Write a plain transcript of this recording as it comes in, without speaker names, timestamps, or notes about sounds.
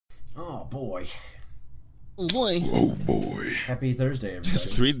Oh boy. Oh boy. Oh boy. Happy Thursday, everybody.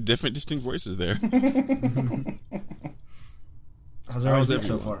 Just three different distinct voices there. How's everyone's week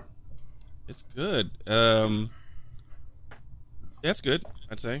so far? It's good. Yeah, it's good,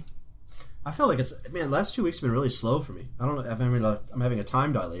 I'd say. I feel like last 2 weeks have been really slow for me. I don't know. I'm having a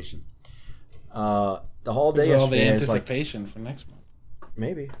time dilation. The whole day all the yesterday anticipation for next month.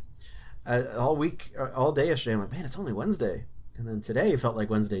 Maybe. All day yesterday, I'm like, man, it's only Wednesday. And then today felt like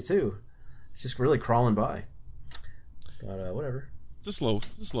Wednesday too. It's just really crawling by. But whatever. It's a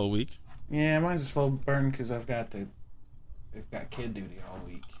slow week. Yeah, mine's a slow burn because I've got kid duty all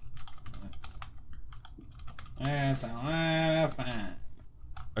week. That's a lot of fun.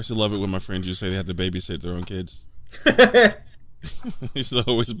 I used to love it when my friends used to say they had to babysit their own kids. It used to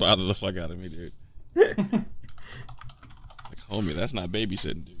always bother the fuck out of me, dude. Like, homie, that's not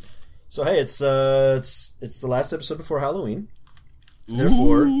babysitting, dude. So hey, it's the last episode before Halloween.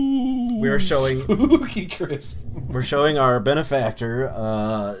 Therefore, we are showing Spooky Chris. We're showing our benefactor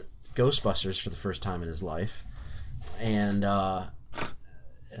Ghostbusters for the first time in his life, and our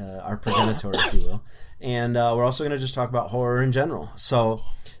progenitor, if you will. And we're also going to just talk about horror in general. So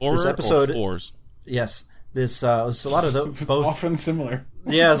this episode, or horrors? Yes, this was a lot of both. Often similar.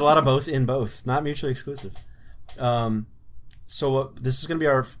 Yeah, there's a lot of both in both, not mutually exclusive. So this is going to be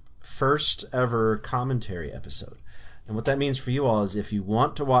our first ever commentary episode. And what that means for you all is if you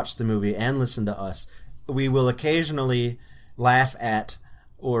want to watch the movie and listen to us, we will occasionally laugh at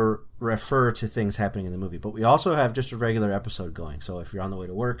or refer to things happening in the movie. But we also have just a regular episode going. So if you're on the way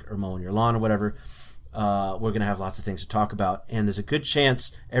to work or mowing your lawn or whatever, we're going to have lots of things to talk about. And there's a good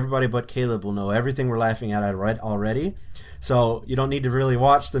chance everybody but Caleb will know everything we're laughing at already. So you don't need to really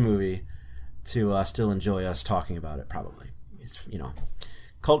watch the movie to still enjoy us talking about it, probably. It's,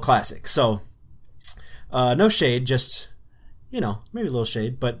 cult classic. So... no shade, just, maybe a little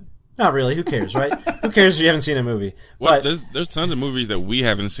shade, but not really. Who cares, right? Who cares if you haven't seen a movie? Well, but, there's tons of movies that we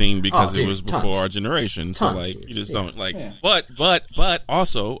haven't seen because it was before our generation. Tons, so, dude. you just don't, But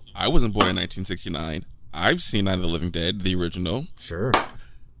also, I wasn't born in 1969. I've seen Night of the Living Dead, the original. Sure.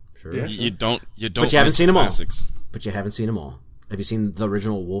 Yeah, You don't But you haven't seen them classics. all. But you haven't seen them all. Have you seen the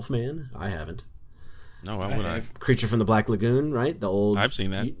original Wolfman? I haven't. No, why would I? Creature from the Black Lagoon, right? The old... I've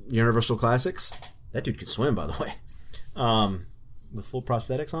seen that. Universal Classics. That dude can swim, by the way. With full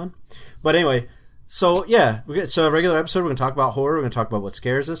prosthetics on. But anyway, so yeah, a regular episode. We're going to talk about horror. We're going to talk about what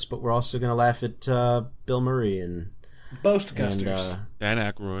scares us, but we're also going to laugh at Bill Murray and Ghostbusters. Dan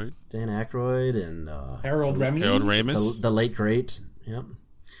Aykroyd. And Harold Ramis. The late great. Yep.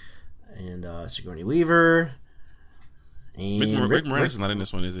 And Sigourney Weaver. And Rick Moranis is not in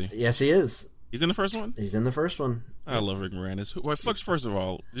this one, is he? Yes, he is. He's in the first one? He's in the first one. I love Rick Moranis. First of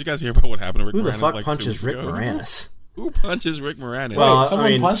all, did you guys hear about what happened to Rick Moranis? Who the fuck like punches Rick Moranis? Who punches Rick Moranis? Well,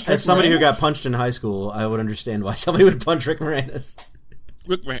 punched Rick as somebody Moranis? who got punched in high school, I would understand why somebody would punch Rick Moranis.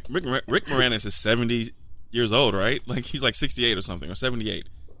 Rick Moranis is 70 years old, right? Like, he's like 68 or something, or 78.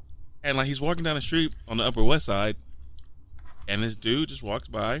 And, like, he's walking down the street on the Upper West Side, and this dude just walks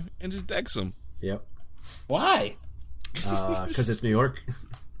by and just decks him. Yep. Why? Because it's New York.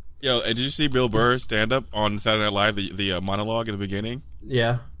 Yo, and did you see Bill Burr stand up on Saturday Night Live, the monologue in the beginning?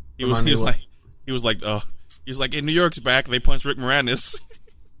 Yeah. He was like, in New York's back, they punched Rick Moranis.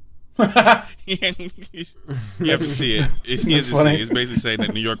 You have to see it. He has to see it. It's basically saying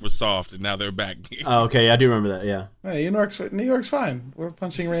that New York was soft and now they're back. Oh, okay. I do remember that, yeah. Hey, New York's fine. We're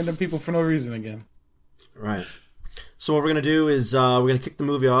punching random people for no reason again. Right. So what we're going to do is we're going to kick the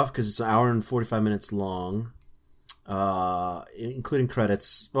movie off because it's an hour and 45 minutes long. Including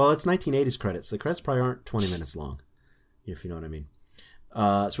credits. Well, it's 1980s credits. The credits probably aren't 20 minutes long, if you know what I mean.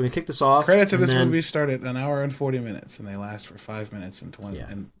 So we're gonna kick this off. Credits of this movie start at an hour and 40 minutes, and they last for 5 minutes and 20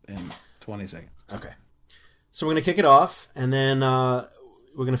 and 20 seconds. Okay. So we're gonna kick it off, and then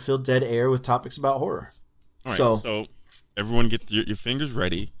we're gonna fill dead air with topics about horror. All right, so everyone get your fingers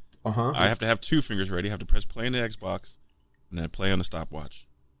ready. I have to have 2 fingers ready. I have to press play on the Xbox, and then play on the stopwatch.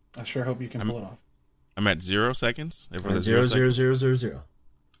 I sure hope you can pull it off. I'm at 0 seconds. Everyone at 0 seconds. 0.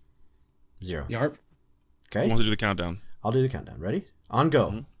 Yarp. Okay. Who wants to do the countdown? I'll do the countdown. Ready? On go.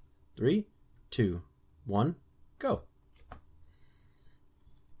 Mm-hmm. 3, 2, 1, go.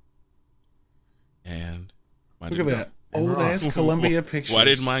 And look at that old ass Columbia Pictures. Why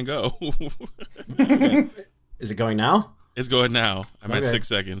didn't mine go? Is it going now? It's going now. I'm at 6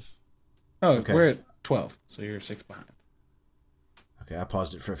 seconds. Oh, okay. We're at 12, so you're 6 behind. Okay, I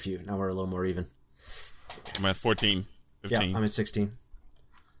paused it for a few. Now we're a little more even. I'm at 14, 15. Yeah, I'm at 16.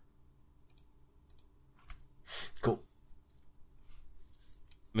 Cool.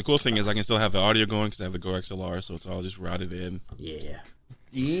 And the cool thing is I can still have the audio going because I have the Go XLR, so it's all just routed in. Yeah.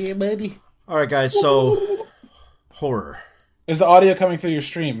 Yeah, buddy. All right, guys. So, horror. Is the audio coming through your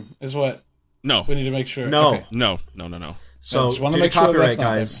stream? Is what No. we need to make sure. No. Okay. No. So, just wanna due make to sure copyright, that's not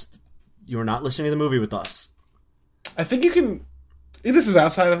guys, you are not listening to the movie with us. I think you can. This is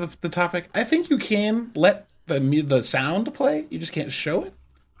outside of the topic. I think you can let the sound play. You just can't show it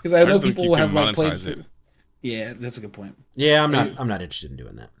because I know just think people you will can have like played. monetize it. Yeah, that's a good point. Yeah, I'm not interested in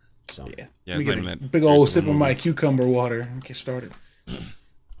doing that. So, Yeah, Yeah, we it's get not a even that big old serious sip of a of my movie. cucumber water and get started.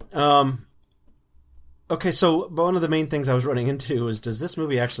 Okay, so one of the main things I was running into is, does this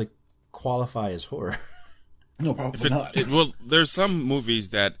movie actually qualify as horror? No, probably not. Well, there's some movies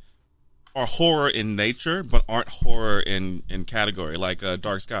that are horror in nature, but aren't horror in category, like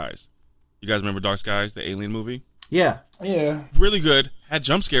Dark Skies. You guys remember Dark Skies, the Alien movie? Yeah. Yeah, Really good. Had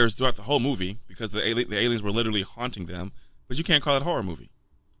jump scares throughout the whole movie because the aliens were literally haunting them. But you can't call it a horror movie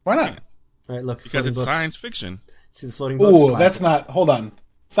why not? All right, look. because floating it's books. science fiction. See the floating books? Oh, Classic. that's not. Hold on.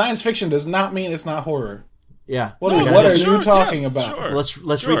 Science fiction does not mean it's not horror. Yeah. What We gotta are do- you talking about? Sure. Let's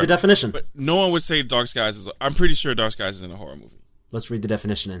Sure. read the definition. But no one would say Dark Skies is. I'm pretty sure Dark Skies isn't a horror movie. Let's read the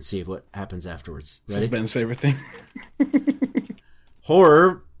definition and see what happens afterwards. This is Ready? Ben's favorite thing.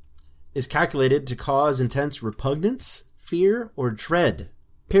 Horror is calculated to cause intense repugnance, fear, or dread.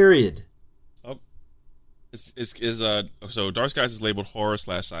 Period. So Dark Skies is labeled horror /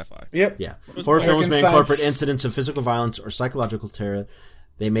 sci-fi. Yep. Yeah. Horror films may American incorporate Science- incidents of physical violence or psychological terror.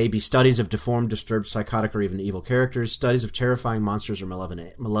 They may be studies of deformed, disturbed, psychotic, or even evil characters, studies of terrifying monsters or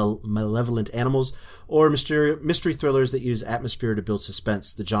malevolent animals, or mystery thrillers that use atmosphere to build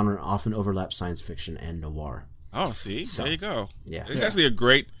suspense. The genre often overlaps science fiction and noir. Oh, see, So, there you go. yeah. It's actually a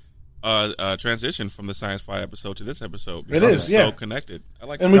great transition from the sci-fi episode to this episode. It is, It's yeah. so connected. I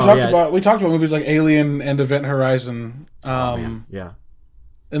like. And we Oh, talked yeah. about movies like Alien and Event Horizon Yeah.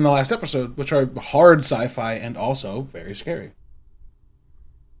 in the last episode, which are hard sci-fi and also very scary.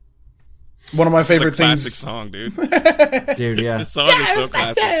 One of my favorite classic things. song, dude. Dude, yeah. The song is so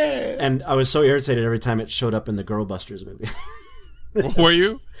classic. And I was so irritated every time it showed up in the Girlbusters movie. Were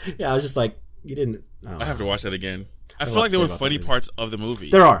you? Yeah, I was just like, you didn't. Oh. I have to watch that again. I feel lot like to there say were about funny that movie. parts of the movie.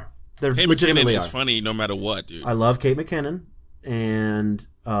 There are. There Kate McKinnon legitimately is are. funny no matter what, dude. I love Kate McKinnon, and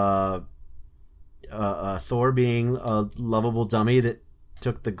Thor being a lovable dummy that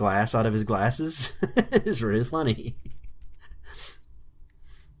took the glass out of his glasses is really funny.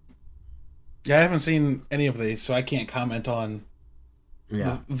 Yeah, I haven't seen any of these, so I can't comment on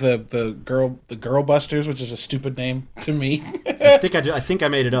Yeah, the girl busters, which is a stupid name to me. I think I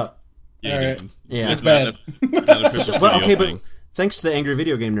made it up. Yeah, All right. dude. Yeah. It's bad. That's not an official Well, studio okay, thing. but thanks to the Angry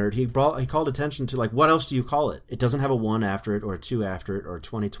Video Game Nerd, he called attention to, like, what else do you call it? It doesn't have a 1 after it, or a 2 after it, or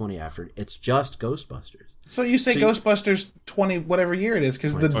 2020 after it. It's just Ghostbusters. So you say Ghostbusters 20 whatever year it is,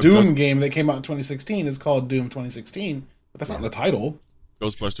 because the Oh, Doom game that came out in 2016 is called Doom 2016, but that's not the title.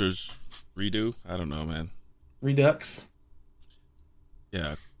 Ghostbusters redo? I don't know, man. Redux.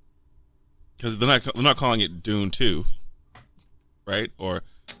 Yeah, because they're not calling it Dune 2, right? Or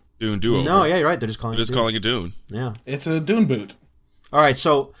Dune Duo. No, yeah, you're right. They're just calling They're just it. calling it Dune. Yeah. It's a Dune boot. All right,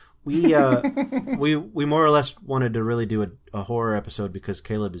 so we we more or less wanted to really do a horror episode because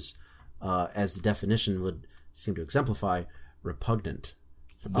Caleb is, as the definition would seem to exemplify, repugnant.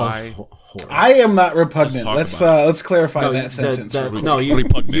 Why? Of horror. I am not repugnant. Let's talk Let's clarify that sentence.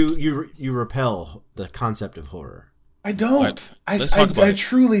 Repugnant. you repel the concept of horror. I don't. Let's talk about I it.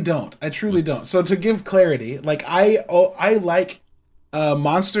 truly don't. I truly don't. So to give clarity, like I like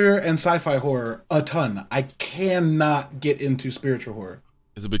monster and sci-fi horror a ton. I cannot get into spiritual horror.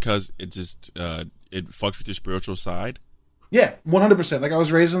 Is it because it just it fucks with your spiritual side? Yeah, 100%. Like I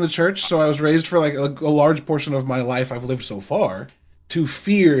was raised in the church, so I was raised for like a large portion of my life I've lived so far to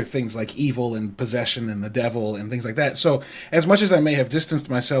fear things like evil and possession and the devil and things like that. So as much as I may have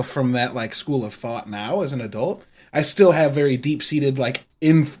distanced myself from that like school of thought now as an adult, I still have very deep-seated, like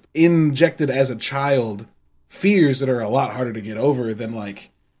injected as a child fears that are a lot harder to get over than like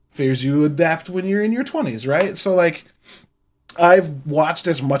fears you adapt when you're in your 20s, right? So like I've watched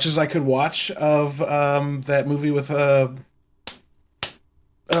as much as I could watch of that movie with the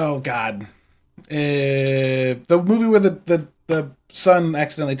movie where the son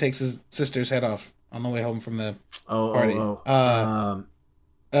accidentally takes his sister's head off on the way home from the party. Come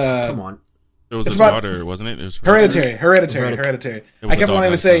on. It was It's his about- daughter, wasn't it? It was Hereditary. It was I kept the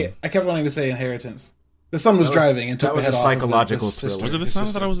wanting to doghouse say. son. I kept wanting to say Inheritance. The son was driving and took that was the a head off of psychological the sister. thriller. Was it the His son? I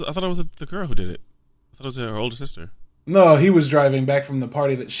sister. thought it was the girl who did it. I thought it was her older sister. No, he was driving back from the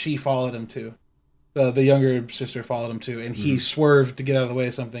party that she followed him to. The younger sister followed him to, and he swerved to get out of the way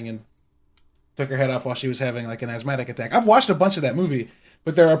of something and took her head off while she was having like an asthmatic attack. I've watched a bunch of that movie,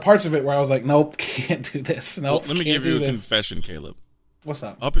 but there are parts of it where I was like, nope, can't do this. Nope, Let me can't give do you a this. confession, Caleb. What's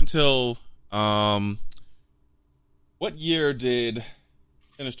up? Up until what year did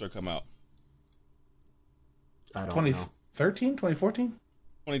Sinister come out? I don't know. 2013, 2014?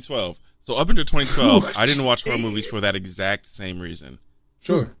 2012. So up until 2012, I didn't watch horror movies for that exact same reason.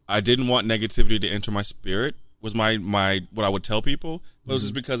 Sure. I didn't want negativity to enter my spirit. Was my what I would tell people. But it was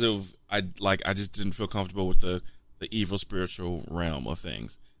just because of I just didn't feel comfortable with the evil spiritual realm of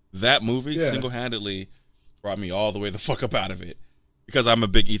things. That movie single-handedly brought me all the way the fuck up out of it. Because I'm a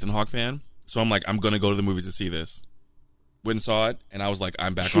big Ethan Hawke fan. So I'm like, I'm going to go to the movies to see this. Went and saw it, and I was like,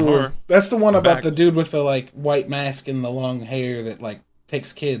 I'm back on horror. That's the one about the dude with the like white mask and the long hair that like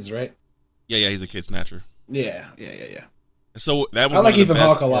takes kids, right? Yeah, he's a kid snatcher. Yeah. So that was I like one of the Ethan best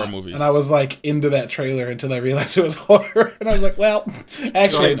Hawke a horror lot, movies. and I was like into that trailer until I realized it was horror, and I was like, well,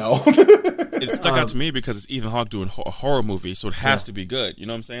 actually, no. It stuck out to me because it's Ethan Hawke doing a horror movie, so it has to be good. You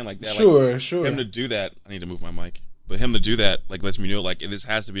know what I'm saying? Like that. Sure. Him to do that, I need to move my mic. But him to do that, like, lets me know, like, this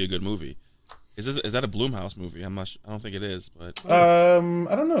has to be a good movie. Is that a Blumhouse movie? I'm not. I don't think it is, but I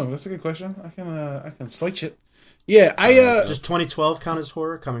don't know. That's a good question. I can search it. Yeah, does 2012 count as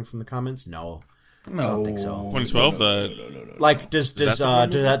horror? Coming from the comments, no. I don't think so. 2012. No. Like, does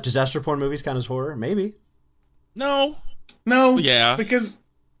disaster porn movies count as horror? Maybe. No. Yeah, because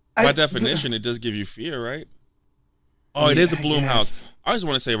by definition, it does give you fear, right? Oh, it is a Blumhouse. I just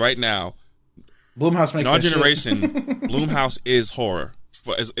want to say right now, Blumhouse makes in our that generation, shit. Blumhouse is horror.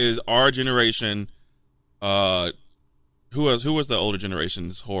 Is our generation? Who was the older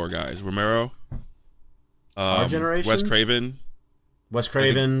generation's horror guys? Romero. Our generation. Wes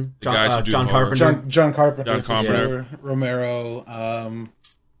Craven. John Carpenter. John Carpenter. John Carpenter. Sure. Romero.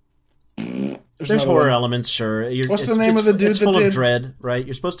 There's horror elements, sure. What's the name of the dude It's that full did... of dread, right?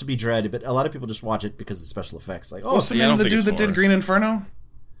 You're supposed to be dread, but a lot of people just watch it because of the special effects. Like, what's the name of the dude that did Green Inferno?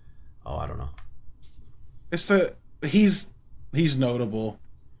 Oh, I don't know. He's notable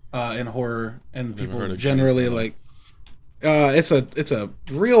in horror, and people generally like. It's a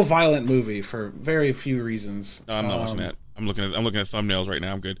real violent movie for very few reasons. No, I'm not watching that. I'm looking at thumbnails right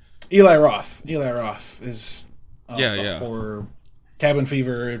now. I'm good. Eli Roth is horror. Cabin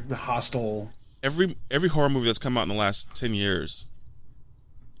Fever, Hostel. Every horror movie that's come out in the last 10 years,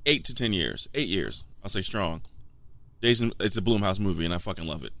 8 years, I'll say strong. Jason, it's a Blumhouse movie, and I fucking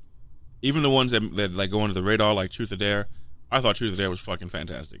love it. Even the ones that like go under the radar, like Truth or Dare, I thought Truth or Dare was fucking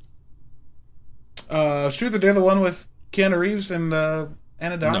fantastic. Truth or Dare, the one with Keanu Reeves and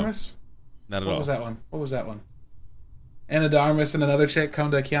Anna de Armas? No, not at all. What was that one? Anna de Armas and another chick come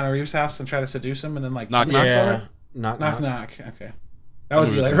to Keanu Reeves' house and try to seduce him, and then like knock. Knock. Okay, that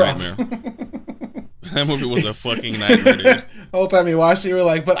was Eli Roth. That movie was a fucking nightmare, dude. The whole time you watched it, you were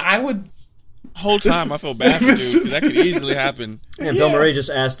like, "But I would." Whole time I felt bad for dude because that could easily happen. And Bill Murray just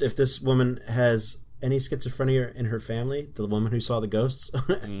asked if this woman has any schizophrenia in her family, the woman who saw the ghosts,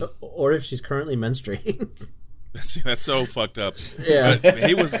 or if she's currently menstruating. That's so fucked up. Yeah,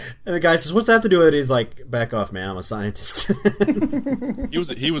 he was. And the guy says, "What's that have to do with it?" He's like, "Back off, man. I'm a scientist."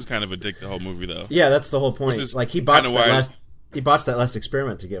 He was kind of a dick the whole movie though. Yeah, that's the whole point. Like he botched that last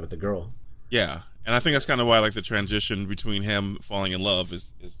experiment to get with the girl. Yeah, and I think that's kind of why like the transition between him falling in love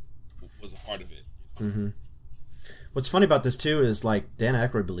was a part of it. Mm-hmm. What's funny about this too is like Dan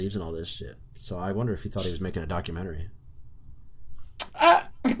Aykroyd believes in all this shit. So I wonder if he thought he was making a documentary. I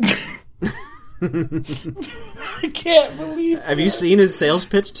can't believe that. Have you seen his sales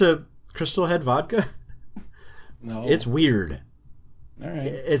pitch to Crystal Head Vodka? No. It's weird. All right.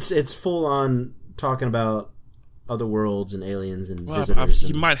 It's full on talking about other worlds and aliens and visitors.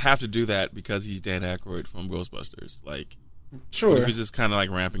 He might have to do that because he's Dan Aykroyd from Ghostbusters. Like, sure. If he's just kind of like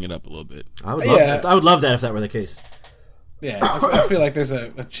ramping it up a little bit. I would love that if that were the case. Yeah, I feel like there's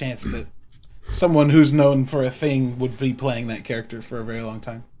a chance that someone who's known for a thing would be playing that character for a very long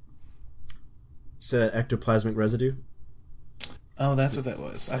time. So that ectoplasmic residue? Oh, that's what that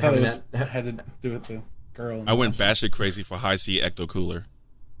was. I thought it had to do with the girl. I went batshit crazy for High C Ecto Cooler.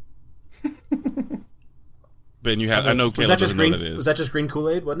 Ben, you have. I know Caleb doesn't know what that is. Was that just green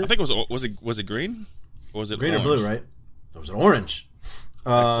Kool-Aid? Wasn't it? I think was it green? Or was it green orange? or blue? Right? It was an orange.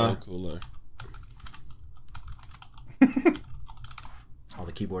 Ecto Cooler. All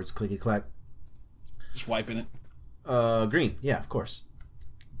the keyboards clicky clack. Just wiping it. Green. Yeah, of course.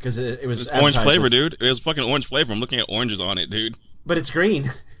 Because it was orange flavor, dude. It was fucking orange flavor. I'm looking at oranges on it, dude. But it's green.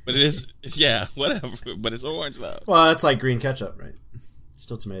 But it is, yeah, whatever. But it's orange though. Well, it's like green ketchup, right? It's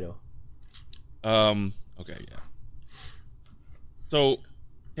still tomato. Okay, yeah. So,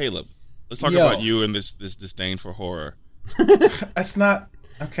 Caleb, let's talk about you and this disdain for horror. That's not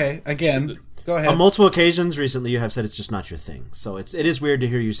okay. Again, go ahead. On multiple occasions recently, you have said it's just not your thing. So it is weird to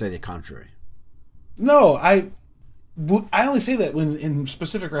hear you say the contrary. No, I only say that when in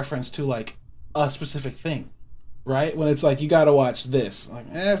specific reference to like a specific thing, right? When it's like you got to watch this, like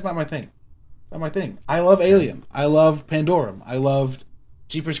it's not my thing. It's not my thing. I love Alien. I love Pandorum. I loved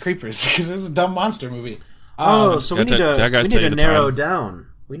Jeepers Creepers because it's a dumb monster movie. So we need to narrow time. down.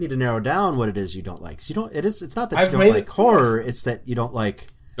 We need to narrow down what it is you don't like. So you don't. It's not that you don't like horror. It's that you don't like.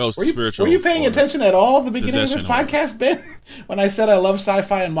 Spiritual. Were you paying attention at all at the beginning of this podcast, Ben? When I said I love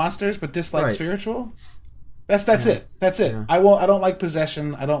sci-fi and monsters but dislike spiritual? That's it. That's it. Yeah. I don't like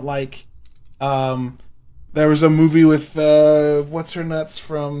possession. I don't like there was a movie with what's her nuts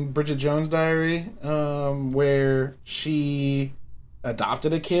from Bridget Jones' Diary, where she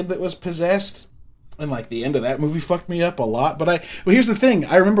adopted a kid that was possessed. And like the end of that movie fucked me up a lot. But here's the thing.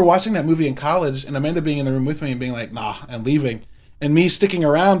 I remember watching that movie in college and Amanda being in the room with me and being like, nah, and leaving. And me sticking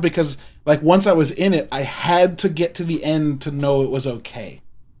around because, like, once I was in it, I had to get to the end to know it was okay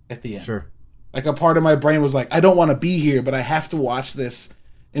at the end. Sure. Like, a part of my brain was like, I don't want to be here, but I have to watch this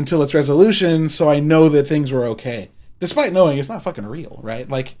until its resolution so I know that things were okay. Despite knowing it's not fucking real, right?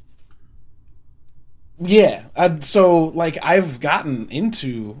 Like, yeah. So, like, I've gotten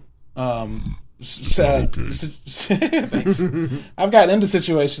into... thanks. I've gotten into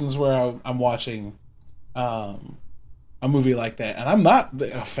situations where I'm watching... a movie like that, and I'm not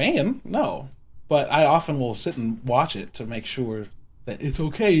a fan, no, but I often will sit and watch it to make sure that it's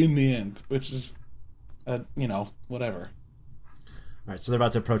okay in the end, which is, whatever. All right, so they're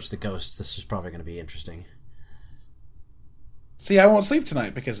about to approach the ghost. This is probably going to be interesting. See, I won't sleep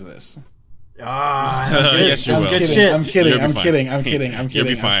tonight because of this. Yes, you will. Good shit. I'm kidding. You'll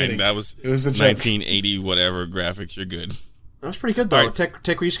be fine. It was a joke. 1980 whatever graphics. You're good. That was pretty good though. Right.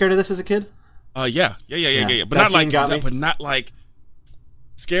 Tick, were you scared of this as a kid? Yeah. But not like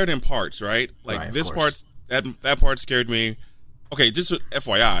scared in parts, right? Like right, this part, that part scared me. Okay, just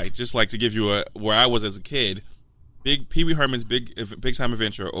FYI, just like to give you where I was as a kid. Big Pee Wee Herman's Big Time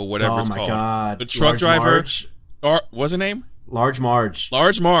Adventure or whatever it's called. God. The truck driver. What's her name? Large Marge.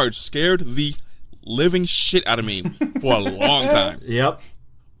 Large Marge scared the living shit out of me for a long time. Yep.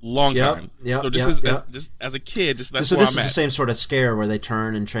 Long time. Yep. So just as a kid, that's so where this I'm is at. the same sort of scare where they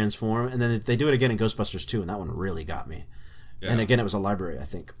turn and transform, and then they do it again in Ghostbusters 2, and that one really got me. Yeah. And again, it was a library, I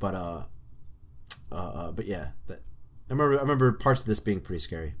think. But yeah, I remember parts of this being pretty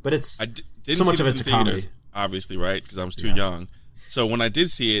scary. But it's so much of it's a comedy, obviously, right? Because I was too young. So when I did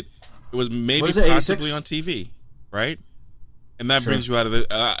see it, it was maybe possibly on TV, right? And that brings you out of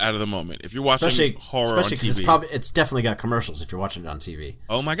the moment. If you're watching horror on TV, it's definitely got commercials if you're watching it on TV.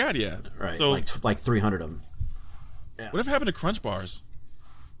 Oh my god, yeah, right. So like 300 of them. Yeah. Whatever happened to Crunch Bars?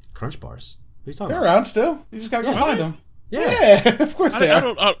 Crunch Bars? What are you talking They're about? around still. You just gotta go find them. Yeah, of course they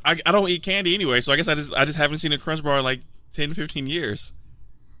are. I don't eat candy anyway, so I guess I just haven't seen a Crunch Bar in like 10, 15 years.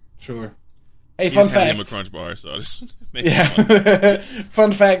 Sure. Hey, fun fact. I'm a Crunch Bar, so I just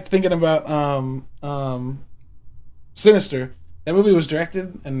fun fact. Thinking about Sinister. That movie was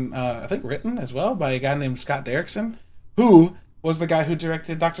directed and I think written as well by a guy named Scott Derrickson, who was the guy who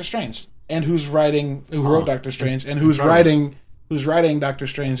directed Doctor Strange and who wrote Doctor Strange and who's writing Doctor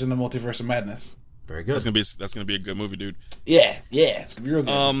Strange in the Multiverse of Madness. Very good. That's gonna be a good movie, dude. Yeah, it's gonna be real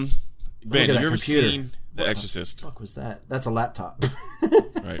good. Ben, have you ever seen The Exorcist? What the fuck was that? That's a laptop.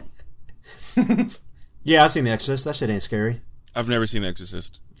 Right. Yeah, I've seen The Exorcist. That shit ain't scary. I've never seen The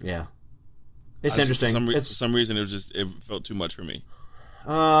Exorcist. Yeah. It's interesting. For some reason, it felt too much for me. It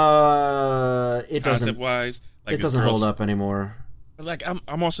doesn't. Concept-wise, like it doesn't hold up anymore. Like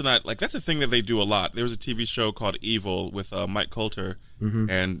I'm also not like that's a thing that they do a lot. There was a TV show called Evil with Mike Coulter,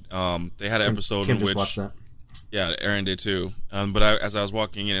 and they had an episode Kim in which watched that. Yeah, Aaron did too. But as I was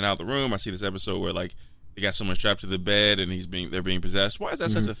walking in and out the room, I see this episode where like they got someone strapped to the bed and they're being possessed. Why is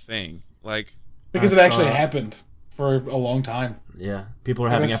that such a thing? Like because it actually happened for a long time. Yeah, people are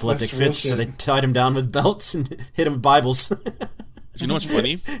having epileptic fits, so they tied him down with belts and hit him with Bibles. But you know what's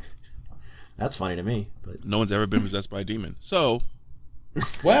funny? That's funny to me. But no one's ever been possessed by a demon. So,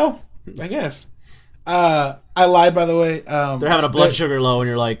 well, I guess. I lied, by the way. They're having a blood sugar low, and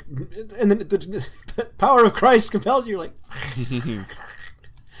you're like, and then the power of Christ compels you. You're like, even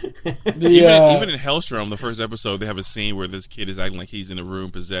in Hellstrom, the first episode, they have a scene where this kid is acting like he's in a room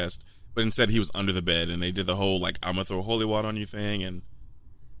possessed, but instead he was under the bed, and they did the whole like I'm gonna throw holy water on you thing, and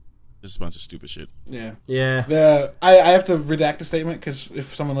just a bunch of stupid shit. Yeah. I have to redact a statement because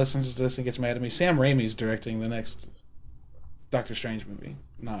if someone listens to this and gets mad at me, Sam Raimi's directing the next Doctor Strange movie.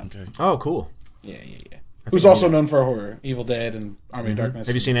 Not okay. Oh, cool. Yeah. Who's also known for horror, Evil Dead and Army of Darkness.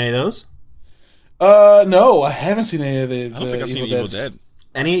 Have you seen any of those? No, I haven't seen any of the. I don't think I've seen Evil Dead.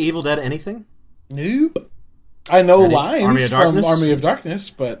 Any Evil Dead anything? Nope. I know lines from Army of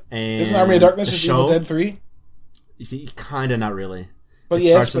Darkness, but isn't Army of Darkness just Evil Dead 3? You see, kind of not really. But it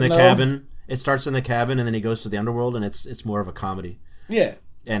starts in the cabin. It starts in the cabin, and then he goes to the underworld, and it's more of a comedy. Yeah.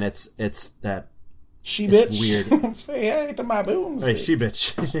 And it's that. She it's bitch. Weird. Say hey to my booms. Hey, she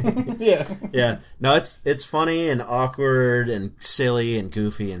bitch. Yeah. Yeah. No, it's funny and awkward and silly and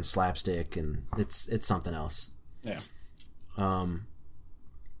goofy and slapstick, and it's something else. Yeah.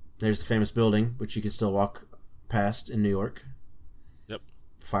 There's the famous building, which you can still walk past in New York. Yep.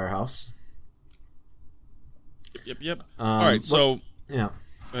 Firehouse. Yep. All right, so... Yeah.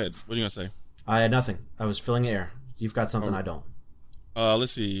 Go ahead. What are you going to say? I had nothing. I was filling air. You've got something I don't.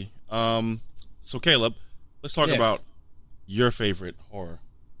 Let's see. So, Caleb, let's talk about your favorite horror.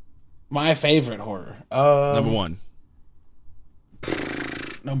 My favorite horror. Number one.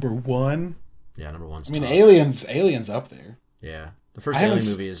 Number one? Yeah, number one's I mean, tough. Alien's up there. Yeah. The first Alien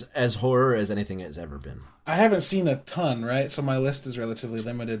movie is as horror as anything has ever been. I haven't seen a ton, right? So my list is relatively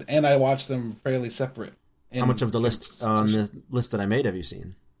limited, and I watch them fairly separate. How much of the list on the list that I made have you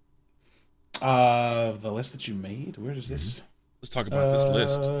seen? The list that you made? Where is this? Let's talk about this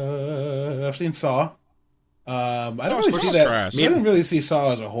list. I've seen Saw. I don't really see that. I didn't really see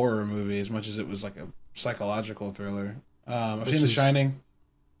Saw as a horror movie as much as it was like a psychological thriller. I've seen The Shining.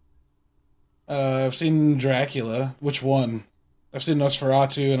 I've seen Dracula. Which one? I've seen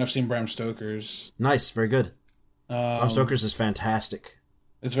Nosferatu and I've seen Bram Stoker's. Nice, very good. Bram Stoker's is fantastic.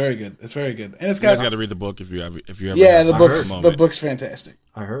 It's very good. It's very good, and it's got. You guys got to read the book if you ever. Yeah, the book's fantastic.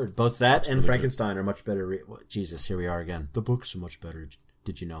 I heard both that and Frankenstein are much better. Jesus, here we are again. The books are much better.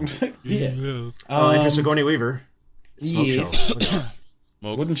 Did you know? Yeah. Enter Sigourney Weaver. Smoke show.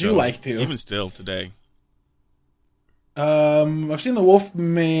 Wouldn't you like to? Even still today. I've seen The Wolf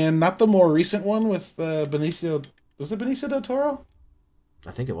Man, not the more recent one with Benicio. Was it Benicio del Toro?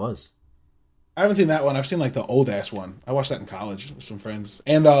 I think it was. I haven't seen that one. I've seen like the old ass one. I watched that in college with some friends.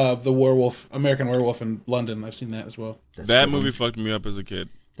 And the American Werewolf in London. I've seen that as well. That movie fucked me up as a kid.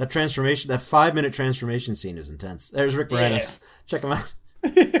 That 5-minute transformation scene is intense. There's Rick Moranis. Yeah. Check him out.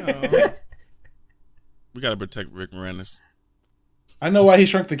 We gotta protect Rick Moranis. I know why he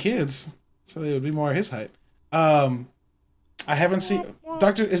shrunk the kids, so they would be more his height. I haven't seen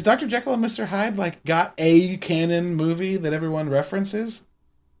Is Dr. Jekyll and Mr. Hyde like got a canon movie that everyone references?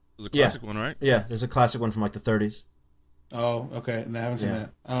 There's a classic one, right? Yeah, there's a classic one from like the 30s. Oh, okay. No, I haven't seen that.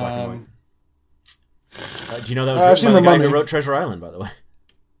 It's black and white. Do you know that was I've seen the guy who wrote Treasure Island, by the way?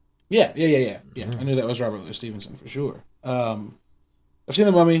 Yeah. I knew that was Robert Louis Stevenson for sure. I've seen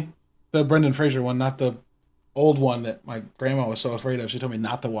The Mummy, the Brendan Fraser one, not the old one that my grandma was so afraid of. She told me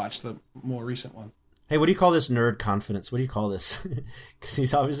not to watch the more recent one. Hey, what do you call this nerd confidence? What do you call this? Because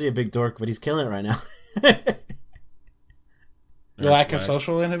he's obviously a big dork, but he's killing it right now. Lack of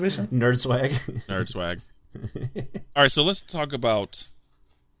social inhibition? Nerd swag. Nerd swag. All right, so let's talk about...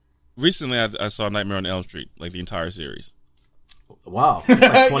 Recently, I saw Nightmare on Elm Street, like the entire series. Wow.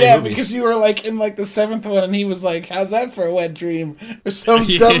 Like 20 yeah, movies. Because you were like in like the 7th one, and he was like, "How's that for a wet dream?" Or some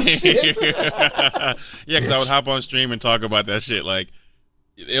dumb shit. Yeah, because I would hop on stream and talk about that shit. Like,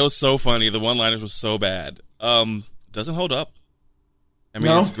 it was so funny. The one-liners were so bad. Doesn't hold up. I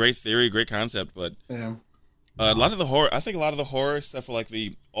mean, it's great theory, great concept, but a lot of the horror. I think a lot of the horror stuff for like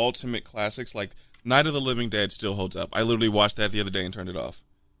the ultimate classics, like Night of the Living Dead, still holds up. I literally watched that the other day and turned it off.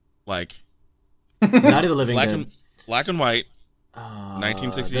 Like, Night of the Living Dead, black and white.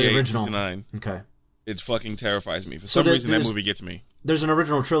 1968, 69. Okay. It fucking terrifies me. For some reason, that movie gets me. There's an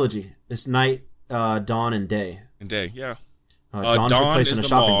original trilogy. It's Night, Dawn, and Day. And Day, yeah. Dawn took place in a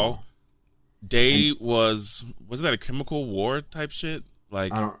shopping mall. Day wasn't that a chemical war type shit?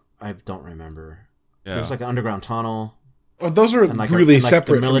 Like I don't remember. Yeah. It was like an underground tunnel. Oh, those are like really like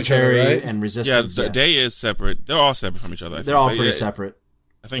separate the military from each other, right? and resistance. Yeah, Day is separate. They're all separate from each other. They're all pretty separate.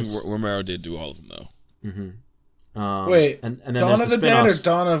 I think Romero did do all of them though. Mm-hmm. Wait, and then Dawn of the Dead or spin-offs.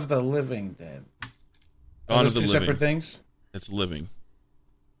 Dawn of the Living Dead? Dawn of the Living. Separate things. It's living.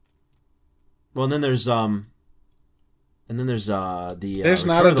 Well, and then there's the. There's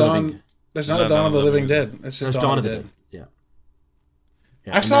not a Dawn. There's not a Dawn of the Living Dead. It's just Dawn of the Dead. Yeah.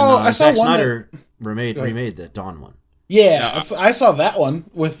 I saw Zack one Snyder remade the Dawn one. Yeah, I saw that one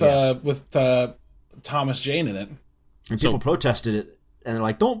with Thomas Jane in it. And people protested it, and they're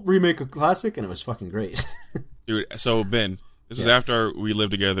like, "Don't remake a classic," and it was fucking great. Dude, so Ben, this is after we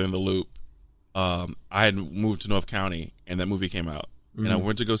lived together in the Loop. I had moved to North County, and that movie came out, and I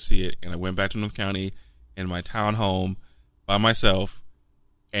went to go see it, and I went back to North County in my townhome by myself,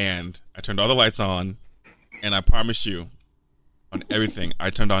 and I turned all the lights on, and I promise you, on everything, I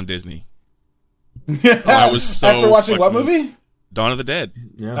turned on Disney. I was so after watching what movie? Dawn of the Dead.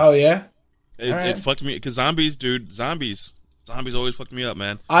 Yeah. Oh yeah, it fucked me because zombies always fucked me up,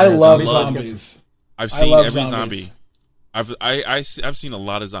 man. I love zombies. I've seen love every zombies. zombie. I've seen a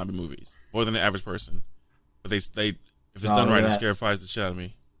lot of zombie movies, more than the average person. But they if it's done right, it scarifies the shit out of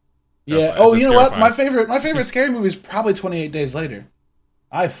me. Yeah. Oh, you know what? My favorite scary movie is probably 28 Days Later.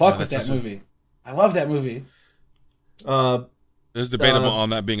 I fuck with that movie. I love that movie. There's debatable on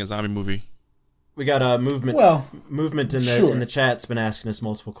that being a zombie movie. We got a movement. Well, movement in the chat's been asking us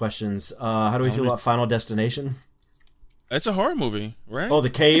multiple questions. How do we feel about Final Destination? It's a horror movie, right? Oh, The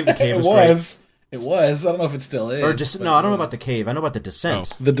Cave. The Cave it was. Great. It was. I don't know if it still is. Or no, I don't know about The Cave. I know about The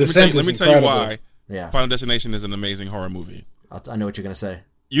Descent. The Descent. Let me tell you why. Yeah. Final Destination is an amazing horror movie. I know what you're gonna say.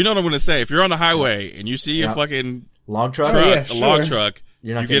 You know what I'm gonna say. If you're on the highway and you see a fucking log truck, log truck,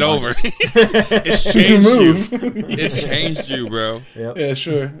 you get over. It's changed you. It's changed you, bro. Yep. Yeah,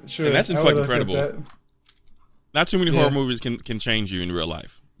 sure. And that's fucking incredible. Not too many horror movies can change you in real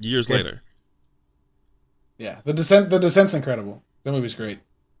life. Years later. Yeah, the Descent's incredible. That movie's great.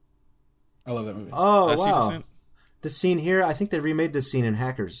 I love that movie. Oh, wow. The scene here, I think they remade this scene in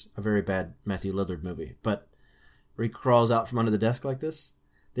Hackers, a very bad Matthew Lillard movie, but where he crawls out from under the desk like this.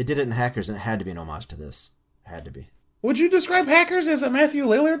 They did it in Hackers, and it had to be an homage to this. It had to be. Would you describe Hackers as a Matthew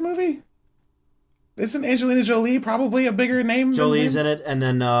Lillard movie? Isn't Angelina Jolie probably a bigger name? Jolie's in it, and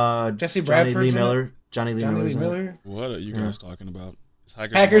then Jesse Bradford's Johnny Lee Miller. What are you guys talking about?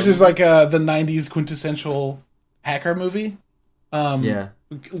 Hackers is like the 90s quintessential hacker movie.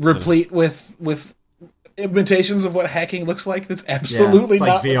 Replete with imitations of what hacking looks like. That's absolutely it's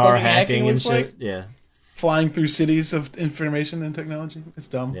not like VR hacking and shit. Like. Yeah. Flying through cities of information and technology. It's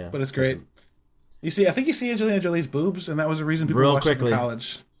dumb, but it's great. I think you see Angelina Jolie's boobs, and that was a reason people watched it in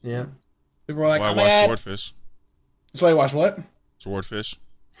college. Yeah. People were like, that's why I watched Swordfish. That's why you watched what? Swordfish.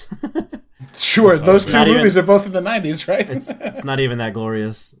 Sure, those two movies are both in the 90s, right? It's not even that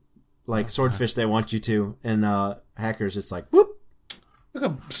glorious. Like Swordfish, they want you to, and Hackers, it's like, whoop. Look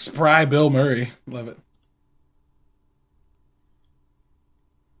at spry Bill Murray. Love it.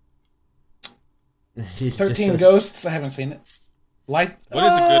 He's 13 Ghosts. I haven't seen it. What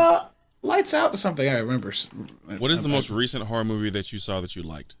is a good? Lights Out is something I remember. What is the most recent horror movie that you saw that you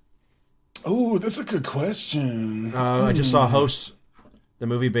liked? Oh, that's a good question. I just saw Host, the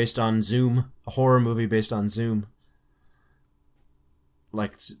movie based on Zoom, a horror movie based on Zoom.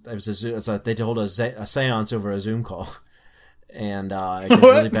 Like it was they hold a seance over a Zoom call, and it gets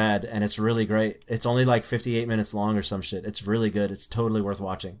really bad, and it's really great. It's only like 58 minutes long or some shit. It's really good. It's totally worth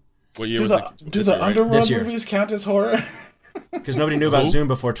watching. What year do the Underworld movies count as horror? Because nobody knew about Zoom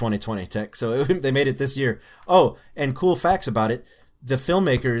before 2020 tech, so they made it this year. Oh, and cool facts about it: the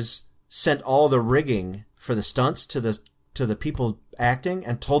filmmakers sent all the rigging for the stunts to the people acting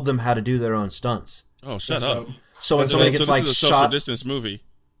and told them how to do their own stunts. Oh, shut up! So when somebody gets like this is a social distance movie.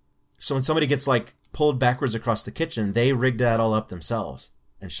 So when somebody gets like pulled backwards across the kitchen, they rigged that all up themselves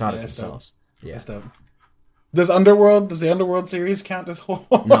and shot it themselves. Dope. Yeah. That's dope. Does the Underworld series count as horror?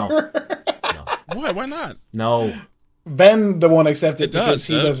 No. Why not? No. Ben won't accept it because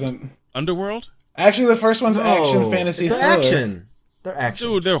he doesn't. Underworld? Actually, the first one's action fantasy thriller. They're action.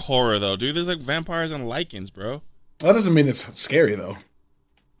 Dude, they're horror though. Dude, there's like vampires and lichens, bro. That doesn't mean it's scary though.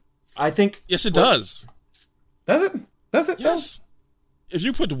 I think. Yes, it does. Does it? Does it? Yes. If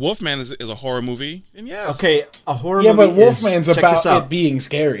you put Wolfman as a horror movie, then yes. Okay, a horror movie. Yeah, but Wolfman's about it being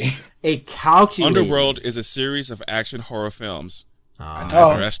scary. A calculated. Underworld is a series of action horror films.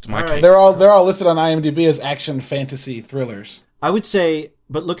 Rest my case. They're all listed on IMDb as action fantasy thrillers. I would say,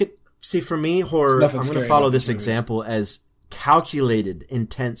 but for me, horror. I'm going to follow this example as calculated,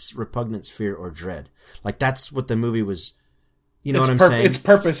 intense repugnance, fear, or dread. Like that's what the movie was. You know what I'm saying? Its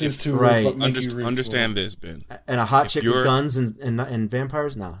purpose is to understand this, Ben. And a hot chick with guns and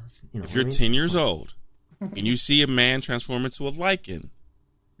vampires. No, if you're 10 years old and you see a man transform into a lichen,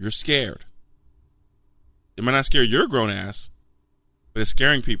 you're scared. It might not scare your grown ass, but it's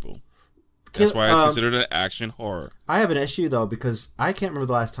scaring people. That's why it's considered an action horror. I have an issue, though, because I can't remember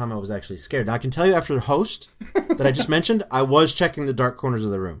the last time I was actually scared. Now, I can tell you after the Host that I just mentioned, I was checking the dark corners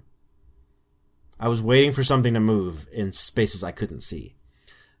of the room. I was waiting for something to move in spaces I couldn't see.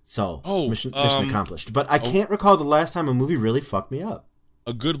 So, mission accomplished. But I can't recall the last time a movie really fucked me up.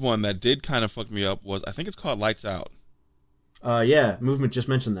 A good one that did kind of fuck me up was, I think it's called Lights Out. Yeah, Movement just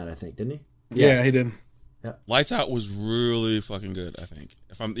mentioned that, I think, didn't he? Yeah, he did. Yeah. Lights Out was really fucking good, I think.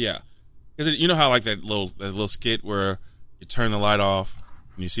 Because you know how like that little skit where you turn the light off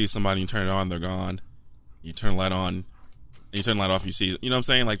and you see somebody, you turn it on, they're gone. You turn the light on, and you turn the light off, you see, you know what I'm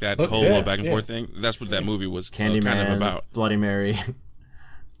saying? Like that whole little back and forth thing. That's what that movie was kind of about. Bloody Mary.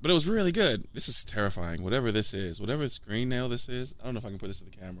 But it was really good. This is terrifying. Whatever this is, whatever screen nail this is, I don't know if I can put this to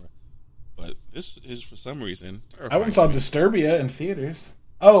the camera. But this is, for some reason, terrifying. I went and saw Disturbia in theaters.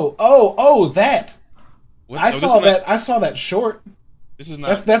 Oh, that. What? I saw that. I saw that short. This is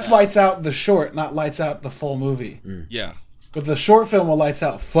not. That's Lights Out the short, not Lights Out the full movie. Yeah. But the short film of Lights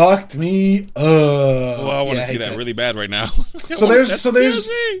Out fucked me up. Oh, I want to see that really bad right now. So there's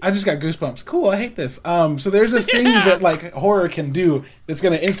I just got goosebumps. Cool, I hate this. So there's a thing that like horror can do that's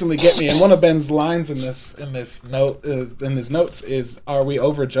gonna instantly get me. And one of Ben's lines in this note in his notes is, "Are we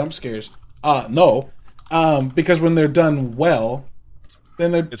over jump scares?" No, because when they're done well,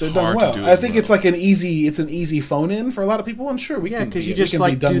 then they're done well. I think it's like an easy phone in for a lot of people. And sure, we can because you just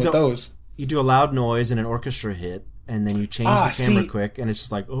like be done with those. You do a loud noise and an orchestra hit. And then you change the camera quick, and it's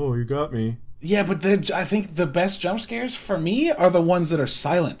just like, oh, you got me. Yeah, but I think the best jump scares for me are the ones that are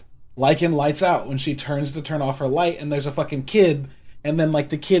silent. Like in Lights Out, when she turns to turn off her light, and there's a fucking kid, and then like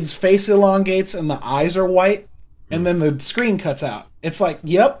the kid's face elongates, and the eyes are white, and then the screen cuts out. It's like,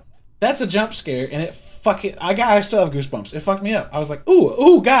 yep, that's a jump scare, and I still have goosebumps. It fucked me up. I was like,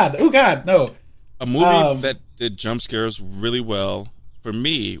 ooh, God, no. A movie that did jump scares really well, for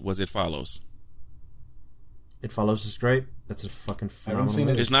me, was It Follows. It Follows is great. That's a fucking phenomenal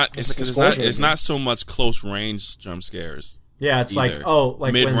movie. It's not so much close range jump scares. Yeah, it's either.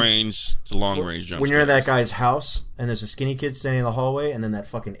 like mid range to long range jump scares. When you're in that guy's house and there's a skinny kid standing in the hallway, and then that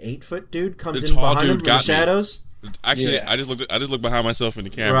fucking 8-foot dude comes in behind him in the shadows. Actually, I just looked behind myself in the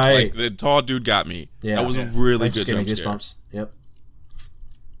camera. Right. Like the tall dude got me. Yeah, that was a really good jump scare. Goosebumps. Yep.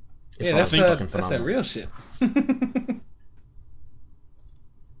 That's that real shit.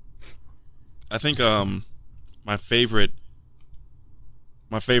 I think my favorite,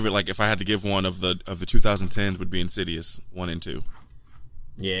 like if I had to give one of the 2010s would be Insidious 1 and 2.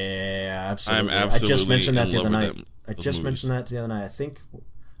 Yeah, absolutely. I'm absolutely I just mentioned that the other night. I think I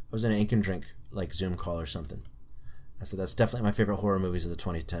was in an Ink and Drink like Zoom call or something. I said that's definitely my favorite horror movies of the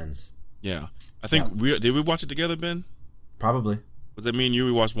 2010s. Yeah, I think did we watch it together, Ben? Probably. Was that me and you?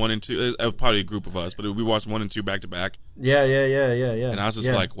 We watched 1 and 2. It was probably a group of us, but we watched 1 and 2 back to back. Yeah. And I was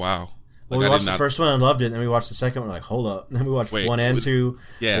just like, wow. Well, we watched the first one and loved it, and then we watched the second one, we're like, hold up. And then we watched 1 and 2.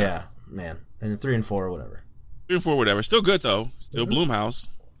 Yeah, man. And then 3 and 4 or whatever. 3 and 4, whatever. Still good, though. Still Blumhouse.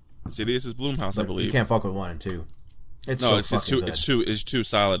 Insidious is Blumhouse, I believe. You can't fuck with 1 and 2. It's too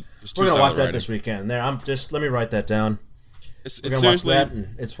solid. We're going to watch that this weekend. Let me write that down. We're going to watch that,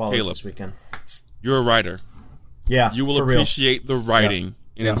 and It Follows this weekend. You're a writer. Yeah, you will appreciate the writing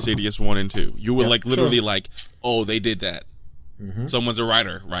in Insidious 1 and 2. You will literally oh, they did that. Mm-hmm. Someone's a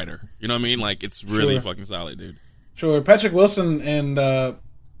writer. You know what I mean? Like, it's really fucking solid, dude. Sure. Patrick Wilson and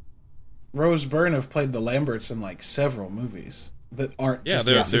Rose Byrne have played the Lamberts in like several movies that aren't just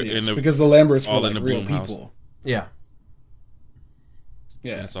Insidious, because the Lamberts were like real people. Yeah.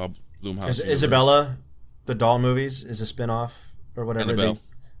 Yeah. It's all Blumhouse. Isabella, the doll movies, is a spin-off or whatever. Annabelle.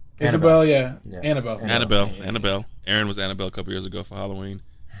 Isabel, yeah. Annabelle. Aaron was Annabelle a couple years ago for Halloween.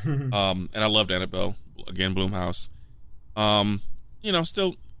 And I loved Annabelle. Again, Blumhouse.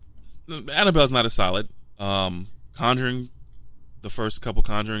 Still, Annabelle's not as solid. Conjuring, the first couple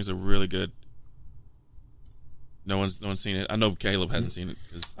Conjurings are really good. No one's seen it. I know Caleb hasn't seen it.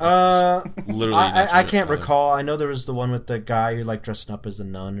 Literally, I can't recall. I know there was the one with the guy who like dressing up as a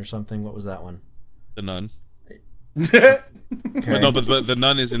nun or something. What was that one? The Nun. Okay. But the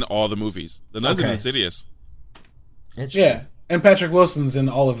Nun is in all the movies. The Nun's in Insidious. And Patrick Wilson's in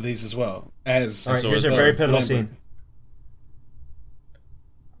all of these as well. All right, here's a very pivotal scene.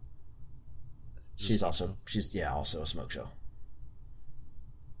 She's also a smoke show.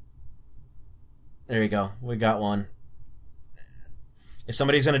 There you go. We got one. If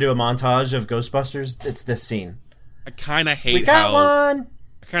somebody's going to do a montage of Ghostbusters, it's this scene. I kind of hate one.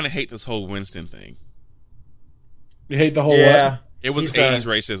 I kind of hate this whole Winston thing. You hate the whole what? It was 80s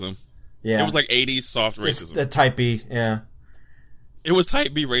racism. Yeah. It was like 80s soft racism. It's the type B, yeah. It was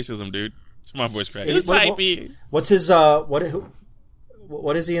type B racism, dude. It's my voice crack. It's type B. What's his what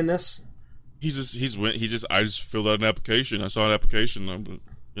is he in this? I just filled out an application. I saw an application.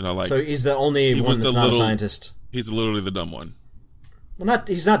 So he's the only one that's not a scientist. He's literally the dumb one. Well,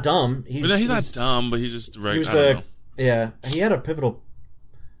 he's not dumb. He's not dumb, but he's just right. He had a pivotal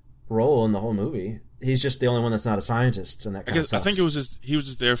role in the whole movie. He's just the only one that's not a scientist, and that kind of sucks. I think he was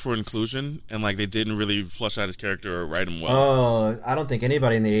just there for inclusion, and like they didn't really flush out his character or write him well. Oh, I don't think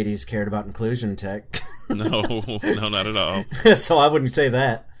anybody in the 80s cared about inclusion tech. No, not at all. So I wouldn't say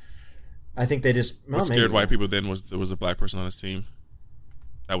that. I think they just what scared white people then was there was a black person on his team.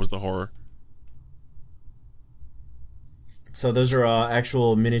 That was the horror. So those are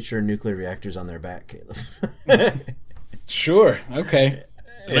actual miniature nuclear reactors on their back, Caleb. Sure. Okay.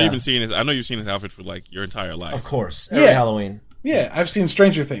 I know you've seen his outfit for like your entire life. Of course. Every Halloween. Yeah, I've seen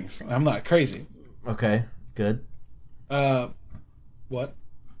Stranger Things. I'm not crazy. Okay, good. What?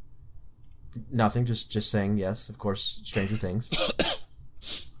 Nothing. Just saying. Yes, of course. Stranger Things.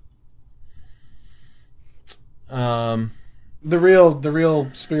 The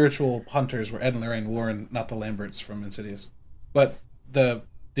real spiritual hunters were Ed and Lorraine Warren, not the Lamberts from Insidious, but the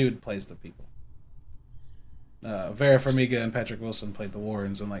dude plays the people. Vera Farmiga and Patrick Wilson played the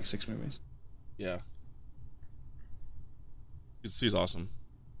Warrens in like 6 movies. Yeah. She's awesome.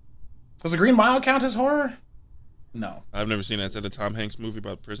 Does The Green Mile count as horror? No. I've never seen that. Is that the Tom Hanks movie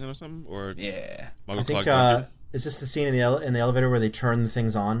about prison or something? Or yeah. I think, is this the scene in the elevator where they turn the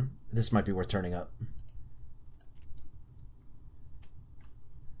things on? This might be worth turning up.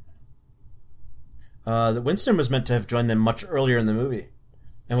 The Winston was meant to have joined them much earlier in the movie,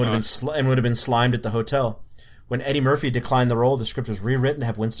 and would have been slimed at the hotel. When Eddie Murphy declined the role, the script was rewritten to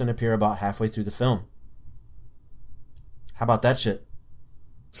have Winston appear about halfway through the film. How about that shit?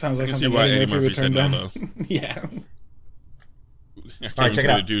 Sounds like something Eddie Murphy said no, though. Yeah. I can't even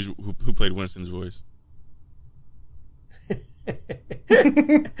tell the dude who played Winston's voice.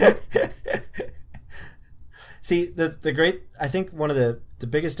 See, the great, I think one of the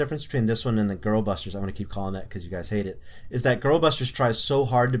biggest difference between this one and the Girlbusters, I'm going to keep calling that because you guys hate it, is that Girlbusters tries so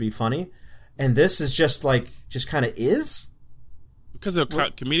hard to be funny, and this is just kind of is. Because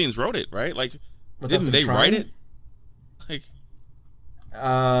the comedians wrote it, right? Like, didn't they write it? Like,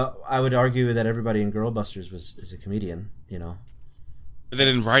 I would argue that everybody in Girlbusters is a comedian, you know. But they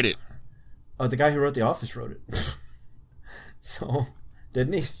didn't write it. Oh, the guy who wrote The Office wrote it. So,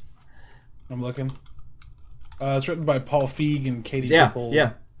 didn't he? I'm looking. It's written by Paul Feig and Katie Dippold.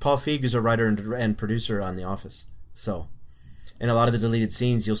 Yeah. Paul Feig is a writer and producer on The Office. So, in a lot of the deleted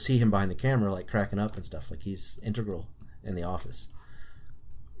scenes, you'll see him behind the camera, like cracking up and stuff. Like he's integral in The Office.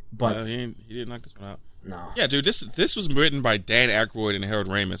 But he didn't knock this one out. No. Yeah, dude, this was written by Dan Aykroyd and Harold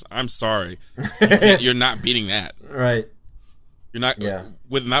Ramis. I'm sorry, you're not beating that. Right. You're not. Yeah.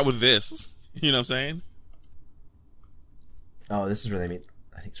 Not with this. You know what I'm saying? Oh, this is where they meet.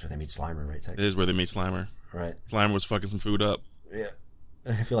 I think it's where they meet Slimer, right? It is where they meet Slimer. Right. Slimer was fucking some food up. Yeah.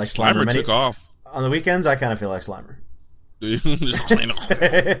 I feel like Slimer took off. On the weekends, I kind of feel like Slimer. Do you? Just plain off.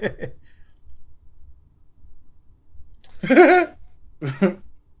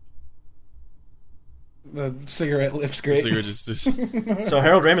 The cigarette lips great. So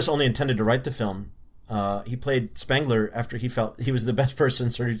Harold Ramis only intended to write the film. He played Spangler after he felt he was the best person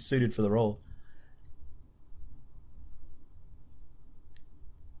suited for the role.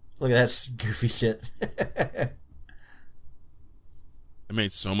 Look at that goofy shit. I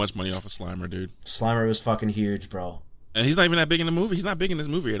made so much money off of Slimer, dude. Slimer was fucking huge, bro. And he's not even that big in the movie. He's not big in this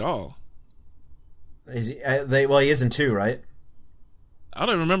movie at all. Is he? He is in 2, right? I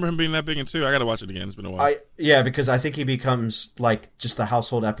don't remember him being that big in 2. I gotta watch it again. It's been a while. Yeah, because I think he becomes like just the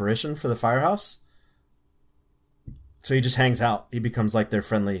household apparition for the firehouse. So he just hangs out. He becomes like their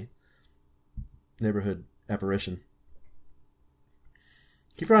friendly neighborhood apparition.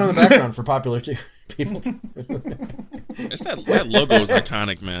 Keep it on in the background for popular people. It's that logo is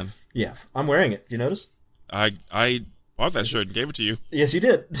iconic, man. Yeah, I'm wearing it. Do you notice? I bought that shirt and gave it to you. Yes, you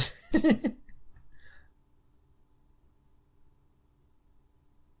did.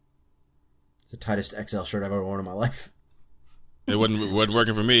 The tightest XL shirt I've ever worn in my life. It wasn't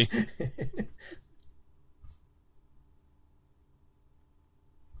working for me.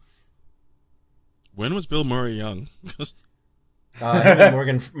 When was Bill Murray young?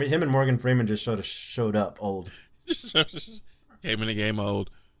 Him and Morgan Freeman just sort of showed up old. Came in the game old.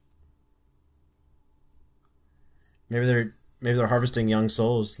 Maybe they're harvesting young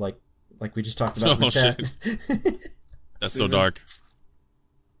souls like we just talked about in the chat. Shit. That's so dark.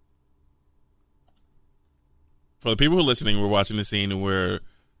 For the people who are listening, we're watching the scene where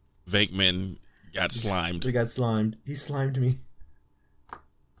Venkman got slimed. He got slimed. He slimed me.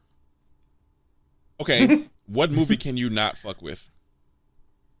 Okay, what movie can you not fuck with?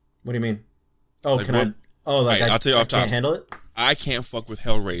 What do you mean? Oh, like can what? I? Oh, like I'll tell you off top. Can't handle it. I can't fuck with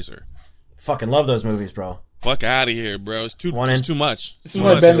Hellraiser. Fucking love those movies, bro. Fuck out of here, bro. It's too much. This is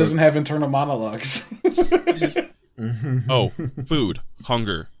why Ben doesn't have internal monologues. Oh, food,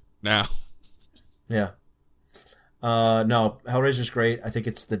 hunger, now. Yeah. No, Hellraiser's great. I think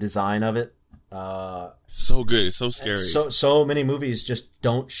it's the design of it. So good. It's so scary. So many movies just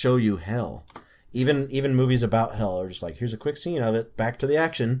don't show you hell. Even movies about hell are just like, here's a quick scene of it, back to the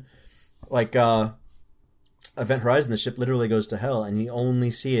action. Like Event Horizon, the ship literally goes to hell, and you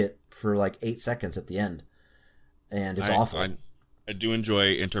only see it for like 8 seconds at the end, and it's awful. I do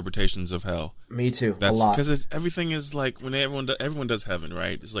enjoy interpretations of hell. Me too. That's a lot, because everything is like when everyone does heaven,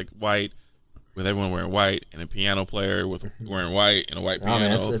 right? It's like white with everyone wearing white, and a piano player with wearing white and a white piano.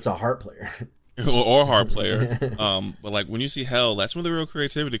 Man, it's a harp player or a harp player. But like when you see hell, that's when the real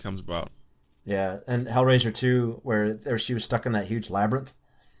creativity comes about. Yeah, and Hellraiser 2, where she was stuck in that huge labyrinth.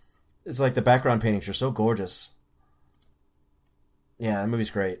 It's like the background paintings are so gorgeous. Yeah, that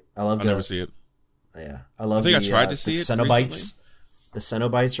movie's great. I'll never see it. Yeah, I love. I tried to see it Cenobites. recently. The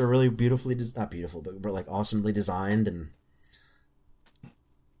Cenobites are really beautifully, not beautiful, but like awesomely designed. And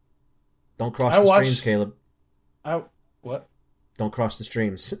don't cross the streams, Caleb. What? Don't cross the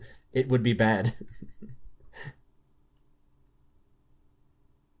streams. It would be bad.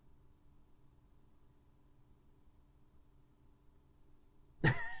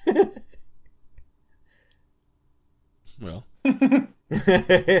 Well,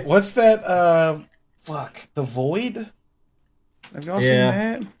 what's that? Fuck, The Void. Have y'all seen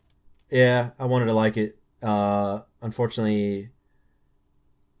that? Yeah, I wanted to like it. Unfortunately,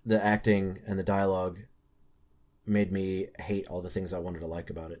 the acting and the dialogue made me hate all the things I wanted to like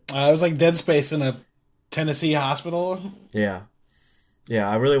about it. It was like Dead Space in a Tennessee hospital. Yeah. Yeah,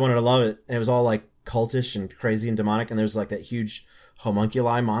 I really wanted to love it. And it was all like cultish and crazy and demonic, and there's like that huge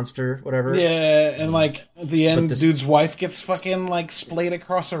homunculi monster, whatever. Yeah, and like at the end, dude's wife gets fucking like splayed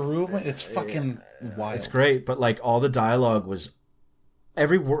across a room. It's fucking wild. It's great, but like all the dialogue was,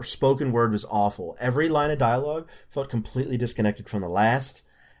 every spoken word was awful. Every line of dialogue felt completely disconnected from the last.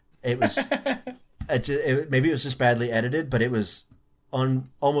 It was, maybe it was just badly edited, but it was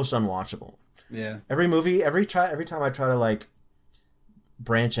almost unwatchable. Yeah. Every time I try to like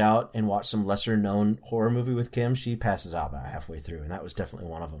branch out and watch some lesser known horror movie with Kim, she passes out about halfway through, and that was definitely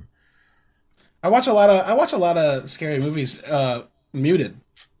one of them. I watch a lot of scary movies muted,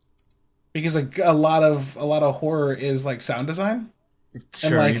 because like a lot of horror is like sound design.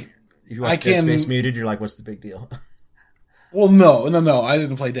 Sure, and like you watch Dead Space muted, you're like, what's the big deal? Well, no, I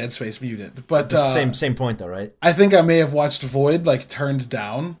didn't play Dead Space muted, but same point though, right? I think I may have watched Void like turned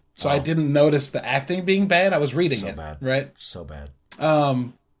down, so I didn't notice the acting being bad. I was reading it, bad. Right? So bad.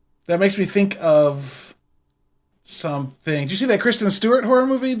 That makes me think of something. Did you see that Kristen Stewart horror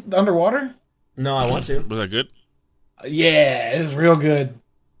movie, Underwater? No, I want to. Was that good? Yeah, it was real good.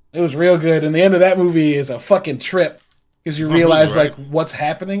 It was real good, and the end of that movie is a fucking trip because you realize Hulu, right? Like what's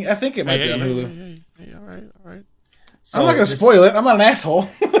happening. I think it might be on Hulu. Hey, all right. So I'm not going to spoil it. I'm not an asshole.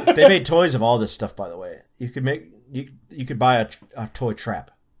 They made toys of all this stuff, by the way. You could buy a toy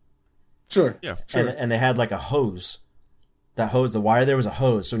trap. Sure. Yeah. Sure. And they had like a hose. That hose, the wire there was a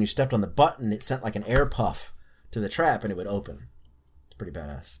hose. So when you stepped on the button, it sent like an air puff to the trap, and it would open. It's pretty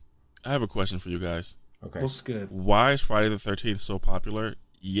badass. I have a question for you guys. Okay. That's good. Why is Friday the 13th so popular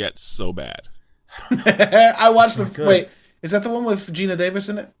yet so bad? I watched the. Wait, is that the one with Gina Davis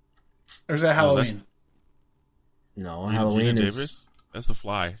in it, or is that Halloween? No, Halloween Gina is... Davis? That's The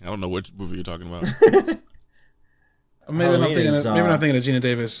Fly. I don't know which movie you're talking about. Maybe I'm not thinking of Gina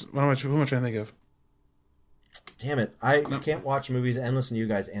Davis. Who am I trying to think of? Damn it. I can't watch movies and listen to you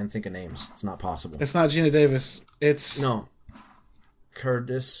guys and think of names. It's not possible. It's not Gina Davis. It's... No.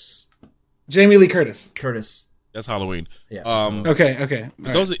 Curtis. Jamie Lee Curtis. That's Halloween. Yeah. Okay.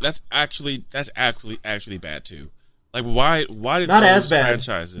 That's actually bad too. Like why did not those as bad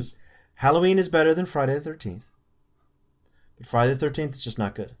franchises? Halloween is better than Friday the 13th. But Friday the 13th is just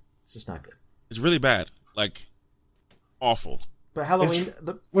not good. It's really bad. Like awful. But Halloween...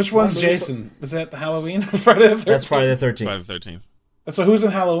 which one's Jason? Is that Halloween? Friday the 13th? That's Friday the 13th. Friday the 13th. So who's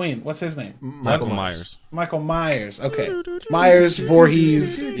in Halloween? What's his name? Michael Myers. Michael Myers. Okay. Myers,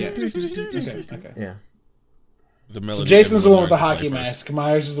 Voorhees. Yeah. Okay. Yeah. So Jason's the one with the hockey mask.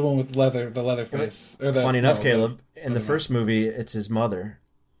 Myers is the one with the leather face. Funny enough, Caleb, in the first movie, it's his mother.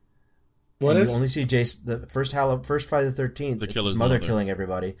 What is? You only see Jason, the first Friday the 13th, it's his mother killing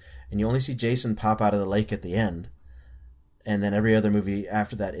everybody, and you only see Jason pop out of the lake at the end. And then every other movie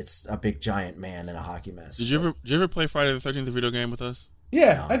after that, it's a big giant man in a hockey mask. Did you ever play Friday the 13th, the video game with us?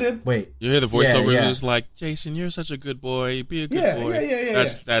 Yeah, no. I did. Wait. You hear the voiceover just like, Jason, you're such a good boy. Be a good boy. Yeah.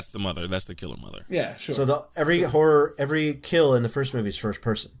 That's the mother. That's the killer mother. Yeah, sure. So every kill in the first movie is first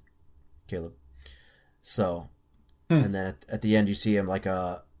person, Caleb. So, and then at the end you see him like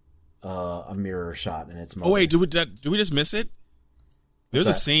a mirror shot, and it's mother. Oh wait, do we just miss it? There's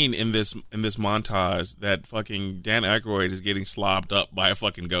a scene in this montage that fucking Dan Aykroyd is getting slobbed up by a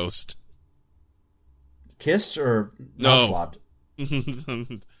fucking ghost. Kissed or not slobbed?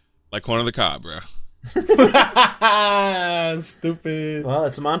 Like Corner of the Cob, bro. Stupid. Well,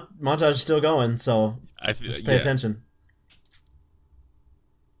 it's montage is still going, so let's pay attention.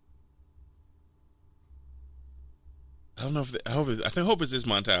 I don't know if I hope it's this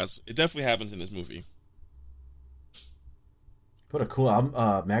montage. It definitely happens in this movie. What a cool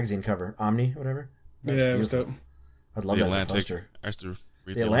magazine cover, Omni, whatever. Yeah, it was dope. I'd love that as a poster. I used to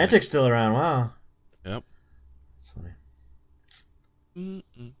read the Atlantic's still around. Wow. Yep. That's funny.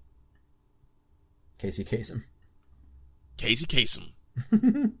 Casey Kasem. Casey Kasem.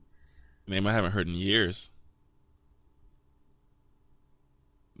 Name I haven't heard in years.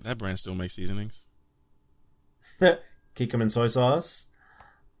 That brand still makes seasonings. Kikkoman soy sauce.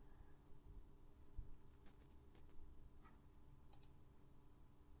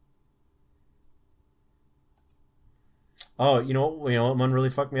 Oh, you know what one really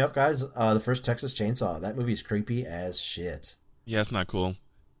fucked me up, guys? The first Texas Chainsaw. That movie's creepy as shit. Yeah, it's not cool.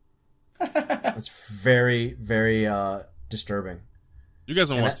 It's very, very disturbing. You guys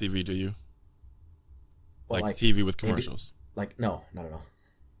don't watch TV, do you? Well, like TV with commercials? No, not at all.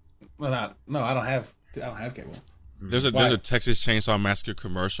 Well, no, I don't have cable. There's a Texas Chainsaw Massacre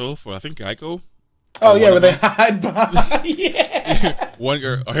commercial for I think Geico. Oh yeah, where they hide behind. Yeah. One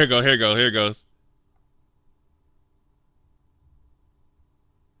girl. Oh, here it goes.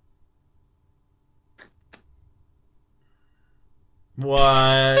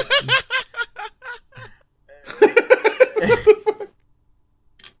 What?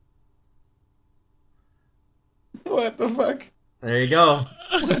 What the fuck? There you go.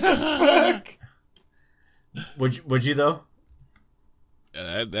 Fuck. Would you though?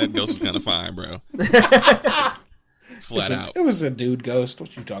 Yeah, that ghost was kind of fine, bro. Flat out. It was a dude ghost.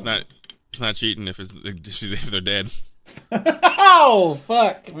 What you talking about? It's not cheating if they're dead. Oh,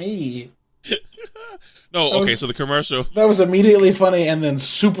 fuck me. No, okay, so the commercial. That was immediately funny and then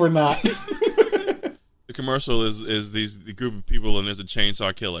super not. The commercial is the group of people and there's a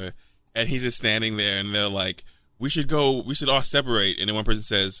chainsaw killer and he's just standing there and they're like, we should all separate, and then one person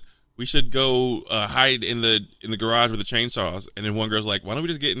says, we should go hide in the garage with the chainsaws, and then one girl's like, why don't we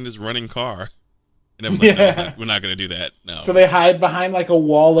just get in this running car? And I was like, no, we're not going to do that. No. So they hide behind like a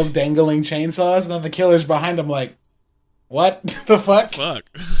wall of dangling chainsaws, and then the killer's behind them like, what the fuck? Fuck.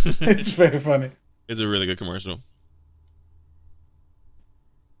 It's very funny. It's a really good commercial.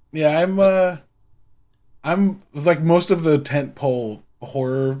 Yeah, I'm like most of the tentpole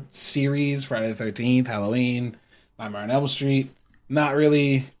horror series, Friday the 13th, Halloween, Nightmare on Elm Street, not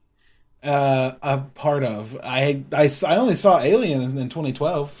really a part of. I only saw Alien in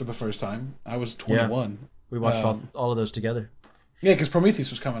 2012 for the first time. I was 21. Yeah, we watched all of those together. Yeah, because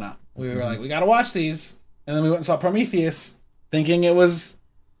Prometheus was coming out. We were like, we gotta watch these. And then we went and saw Prometheus, thinking it was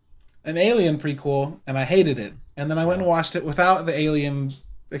an Alien prequel, and I hated it. And then I went and watched it without the Alien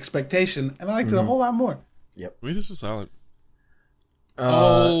expectation, and I liked it a whole lot more. Yep. Prometheus was solid.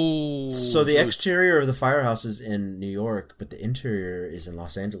 So the exterior of the firehouse is in New York, but the interior is in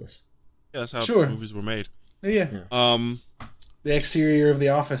Los Angeles. Yeah, that's how movies were made. Yeah. The exterior of the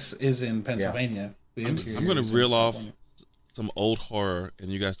office is in Pennsylvania. Yeah. The interior. I'm going to reel off some old horror,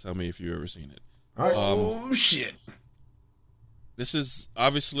 and you guys tell me if you've ever seen it. All right. Oh shit! This is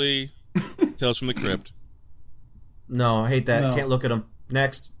obviously Tales from the Crypt. No, I hate that. No. Can't look at them.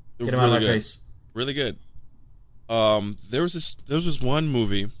 Next, get him out of my face. Really good. There was this one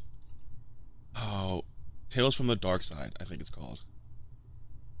movie. Oh, Tales from the Dark Side, I think it's called.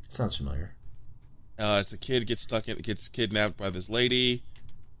 Sounds familiar. It's a kid gets kidnapped by this lady,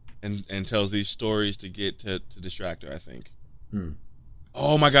 and tells these stories to get to distract her. I think.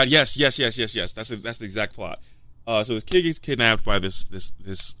 Oh my God! Yes. That's the exact plot. So this kid gets kidnapped by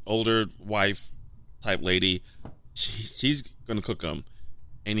this older wife type lady. She's gonna cook him,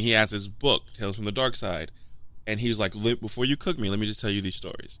 and he has this book, Tales from the Dark Side. And he was like, before you cook me, let me just tell you these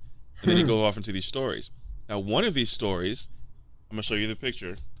stories. And then he go off into these stories. Now, one of these stories, I'm going to show you the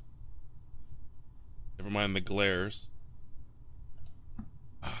picture. Never mind the glares.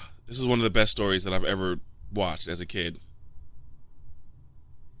 This is one of the best stories that I've ever watched as a kid.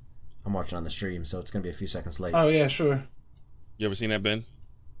 I'm watching on the stream, so it's going to be a few seconds late. Oh, yeah, sure. You ever seen that, Ben?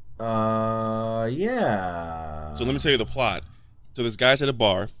 Yeah. So let me tell you the plot. So this guy's at a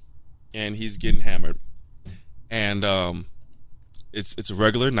bar, and he's getting hammered. And it's a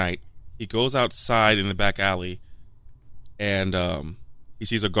regular night. He goes outside in the back alley, and he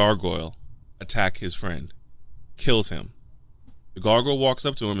sees a gargoyle attack his friend, kills him. The gargoyle walks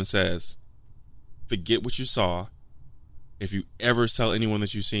up to him and says, "Forget what you saw. If you ever tell anyone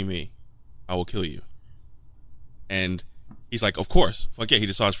that you see me, I will kill you." And he's like, "Of course." Fuck yeah, he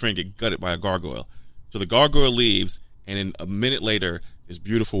just saw his friend get gutted by a gargoyle. So the gargoyle leaves, and then a minute later, this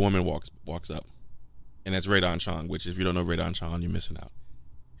beautiful woman walks up. And that's Radon Chong, which if you don't know Radon Chong, you're missing out.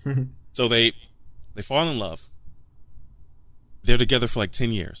 So they fall in love. They're together for like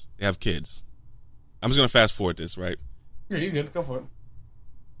 10 years. They have kids. I'm just going to fast forward this, right? Yeah, you good. Go for it.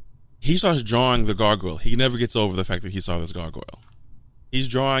 He starts drawing the gargoyle. He never gets over the fact that he saw this gargoyle. He's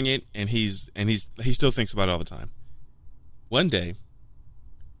drawing it, and he still thinks about it all the time. One day,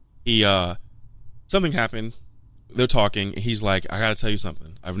 something happened. they're talking. He's like, I gotta tell you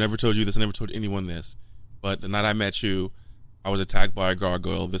something. I've never told you this. I never told anyone this. But the night I met you, I was attacked by a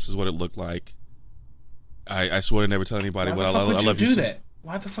gargoyle. This is what it looked like. I swear to never tell anybody. But I love you.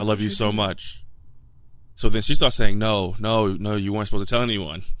 Why the fuck? I love you so much. So then she starts saying, no, you weren't supposed to tell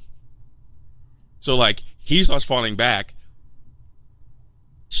anyone. So like he starts falling back.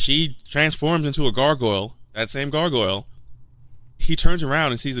 She transforms into a gargoyle. That same gargoyle. He turns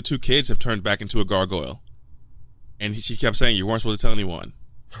around and sees the two kids have turned back into a gargoyle. And she kept saying, you weren't supposed to tell anyone.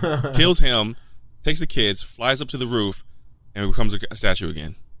 Kills him, takes the kids, flies up to the roof, and becomes a statue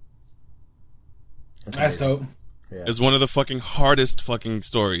again. That's dope. Yeah. It's one of the fucking hardest fucking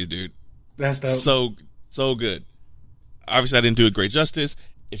stories, dude. That's dope. So good. Obviously, I didn't do it great justice.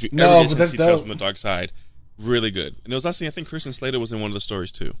 If you No, ever get but to that's see Tales dope. from the Dark Side, really good. And it was actually, I think Christian Slater was in one of the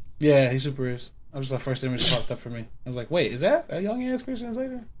stories too. Yeah, he super is. That was the first image that popped up for me. I was like, wait, is that a young ass Christian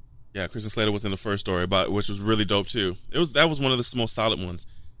Slater? Yeah, Christian Slater was in the first story, which was really dope too. That was one of the most solid ones.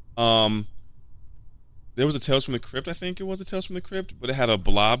 There was a Tales from the Crypt, I think it was a Tales from the Crypt, but it had a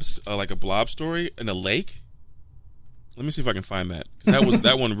blob story in a lake. Let me see if I can find that, because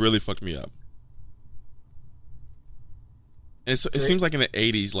that one really fucked me up. And it seems like in the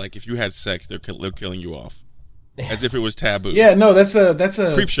 80s, like if you had sex, they're killing you off, as if it was taboo. Yeah, no, that's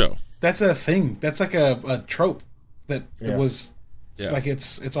a Creep show. That's a thing. That's like a trope that it was. It's like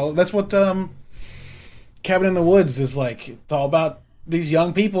it's all. That's what Cabin in the Woods is like. It's all about these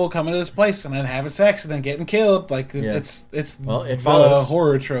young people coming to this place and then having sex and then getting killed. Like it's it the follows.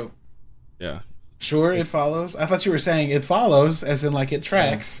 horror trope. Yeah. Sure, it follows. I thought you were saying it follows, as in like it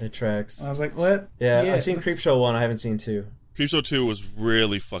tracks. Yeah, it tracks. I was like, what? Yeah, I've seen Creepshow 1. I haven't seen 2. Creepshow 2 was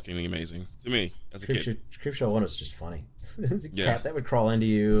really fucking amazing to me as a kid. Creepshow 1 was just funny. The Yeah. cat that would crawl into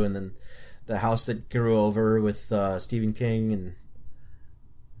you, and then the house that grew over with Stephen King, and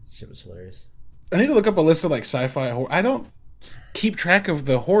shit was hilarious. I need to look up a list of like sci-fi horror. I don't keep track of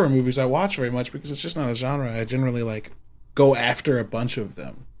the horror movies I watch very much because it's just not a genre I generally like go after a bunch of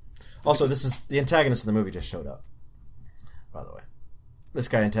them. Also, this is the antagonist of the movie just showed up, by the way. This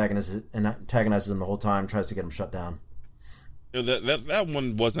guy antagonizes him the whole time, tries to get him shut down. That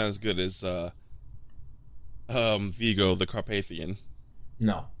one was not as good as Vigo the Carpathian.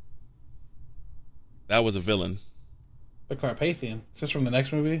 No. That was a villain. The Carpathian. Is this from the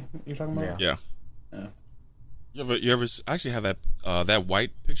next movie you're talking about? Yeah. You ever actually have that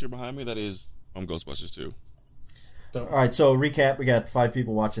white picture behind me? That is from Ghostbusters 2. All right, so recap. We got 5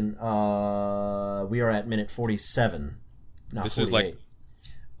 people watching. We are at minute 47, not This 48, is like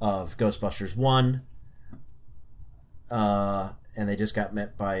of Ghostbusters 1. And they just got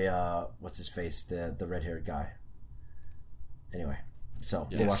met by, what's his face, the red-haired guy. Anyway, so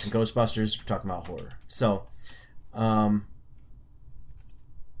we're watching Ghostbusters. We're talking about horror. So, you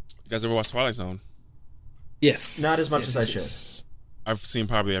guys ever watch Twilight Zone? Yes. Not as much as I should. I've seen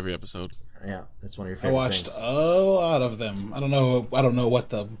probably every episode. Yeah, that's one of your favorite I watched things. a lot of them. I don't know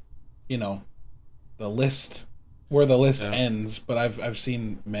what the list where the list ends, but I've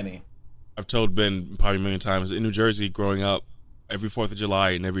seen many. I've told Ben probably a million times, in New Jersey growing up, every 4th of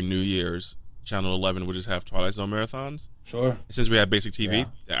July and every New Year's, Channel 11 would just have Twilight Zone marathons. Sure. And since we had basic TV,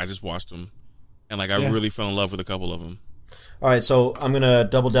 I just watched them. And I really fell in love with a couple of them. All right, so I'm going to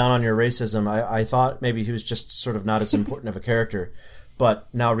double down on your racism. I thought maybe he was just sort of not as important of a character, but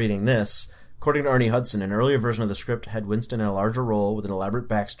now reading this, according to Ernie Hudson, an earlier version of the script had Winston in a larger role with an elaborate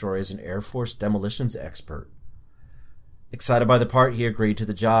backstory as an Air Force demolitions expert. Excited by the part, he agreed to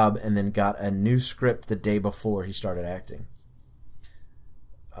the job and then got a new script the day before he started acting.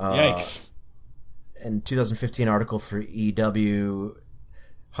 Yikes. In 2015 article for EW,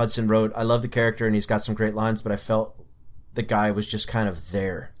 Hudson wrote, I love the character and he's got some great lines, but I felt the guy was just kind of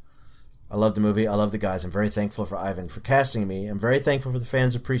there. I love the movie. I love the guys. I'm very thankful for Ivan for casting me. I'm very thankful for the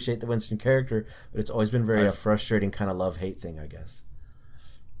fans appreciate the Winston character, but it's always been a frustrating kind of love-hate thing, I guess.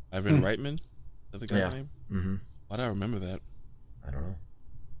 Ivan Reitman? Is that the guy's name? Mm-hmm. Why do I remember that? I don't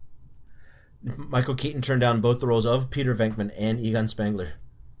know. Michael Keaton turned down both the roles of Peter Venkman and Egon Spengler.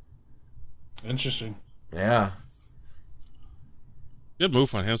 Interesting. Yeah. Good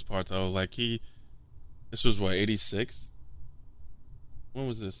move on his part, though. Like, this was, 86? When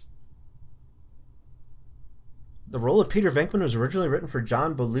was this? The role of Peter Venkman was originally written for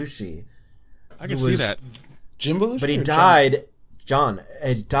John Belushi. I can see that. Jim Belushi? But he died. John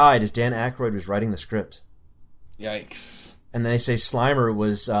died as Dan Aykroyd was writing the script. Yikes. And they say Slimer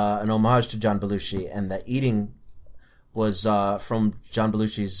was an homage to John Belushi, and that eating was from John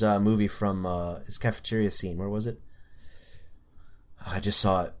Belushi's movie from his cafeteria scene. Where was it? I just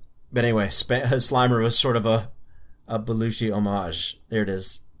saw it. But anyway, Slimer was sort of a Belushi homage. There it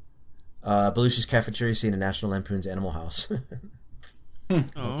is. Belushi's Cafeteria Scene in National Lampoon's Animal House.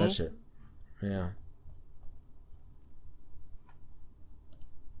 Oh. That shit. Yeah.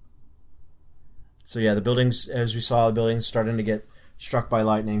 So yeah, the buildings, as we saw, the buildings starting to get struck by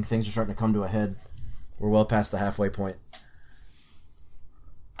lightning. Things are starting to come to a head. We're well past the halfway point.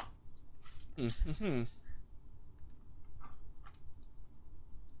 Mm-hmm.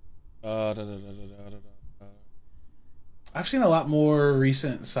 I've seen a lot more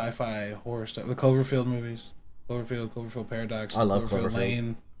recent sci-fi horror stuff. The Cloverfield movies. Cloverfield Paradox. I love Cloverfield.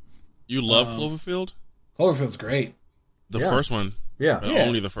 Lane. You love Cloverfield? Cloverfield's great. The first one. Yeah.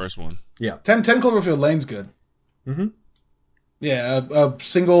 Only the first one. Yeah. 10 Cloverfield Lane's good. Mm-hmm. Yeah, a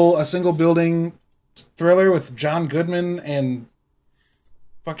single building thriller with John Goodman and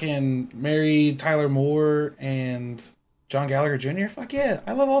fucking Mary Tyler Moore and John Gallagher Jr. Fuck yeah,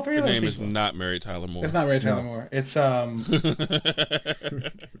 I love all three of those Her name people. is not Mary Tyler Moore. It's not Mary Tyler Moore. It's fuck,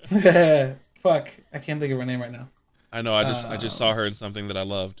 I can't think of her name right now. I know. I just saw her in something that I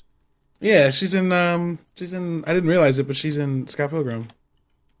loved. Yeah, she's in. I didn't realize it, but she's in Scott Pilgrim.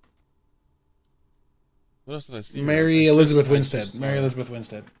 What else did I see? Mary Elizabeth Winstead. Mary Elizabeth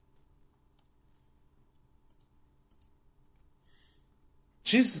Winstead.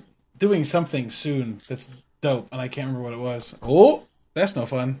 She's doing something soon that's dope, and I can't remember what it was. Oh, that's no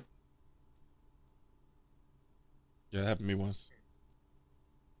fun. Yeah, that happened to me once.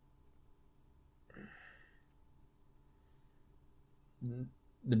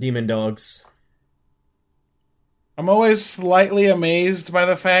 The Demon Dogs. I'm always slightly amazed by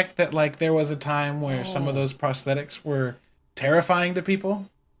the fact that like there was a time where some of those prosthetics were terrifying to people.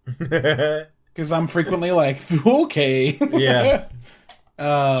 Because I'm frequently like, okay. Yeah.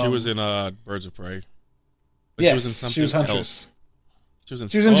 She was in Birds of Prey. But yes, she was in something she was Huntress. else.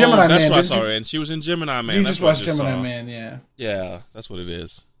 She was in Gemini Man. That's what I didn't saw you? her in. She was in Gemini Man. You That's just what I watched Gemini saw. Man, yeah. Yeah, that's what it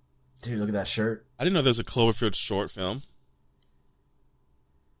is. Dude, look at that shirt. I didn't know there was a Cloverfield short film.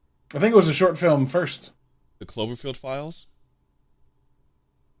 I think it was a short film first. The Cloverfield Files?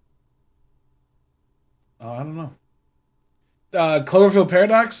 Oh, I don't know. Cloverfield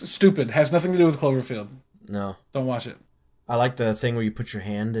Paradox? Stupid. Has nothing to do with Cloverfield. No. Don't watch it. I like the thing where you put your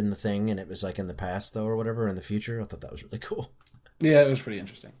hand in the thing and it was like in the past though or whatever, in the future. I thought that was really cool. Yeah, it was pretty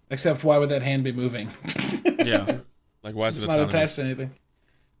interesting. Except why would that hand be moving? Yeah. Like, why is It's it not autonomous? attached to anything.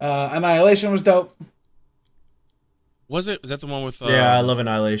 Annihilation was dope. Was it? Was that the one with... Yeah, I love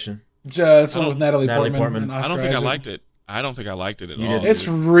Annihilation. That's the one with Natalie Natalie Portman. Portman. And I don't Oscar think I Isaac. liked it. I don't think I liked it at You all. didn't. It's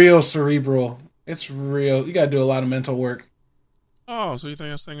real cerebral. It's real. You got to do a lot of mental work. Oh, so you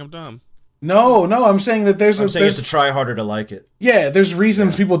think I'm saying I'm dumb? No, I'm saying that there's I'm saying you have to try harder to like it. Yeah, there's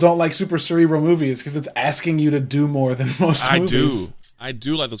reasons people don't like super cerebral movies because it's asking you to do more than most movies. I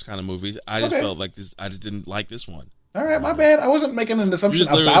do like those kind of movies. I just felt like this. I just didn't like this one. All right, my bad. I wasn't making an You assumption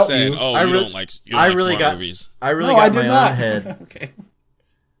just literally about saying, you. "Oh, I you re- don't like I smart really got movies." I really No, I got did my not. own head. Okay.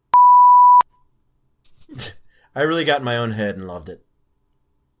 I really got in my own head and loved it.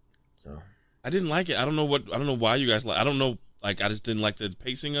 So I didn't like it. I don't know why you guys like. I don't know. Like, I just didn't like the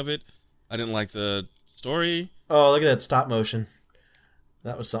pacing of it. I didn't like the story. oh, look at that stop motion.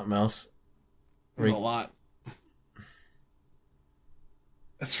 That was something else. There's a lot.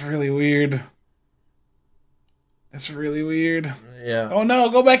 That's really weird. That's really weird. Yeah. Oh no,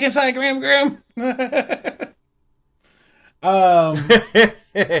 go back inside, Graham.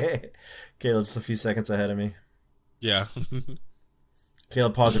 Caleb's a few seconds ahead of me. Yeah.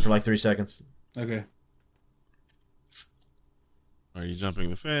 Caleb, pause it for like 3 seconds. Okay. Are you jumping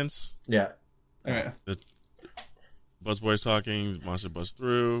the fence? Yeah. All right. The busboy's talking. Monster busts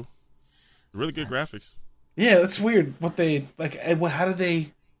through. Really good graphics. Yeah, that's weird. What they like? How did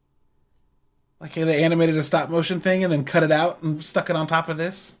they? Like, they animated a stop motion thing and then cut it out and stuck it on top of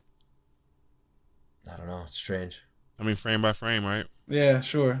this. I don't know. It's strange. I mean, frame by frame, right? Yeah,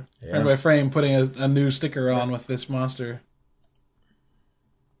 sure. Yeah. Frame by frame, putting a new sticker on with this monster.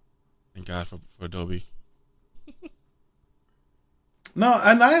 Thank God for Adobe. No,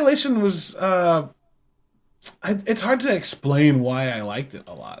 Annihilation was. It's hard to explain why I liked it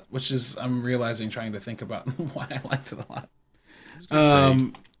a lot, which is I'm realizing trying to think about why I liked it a lot.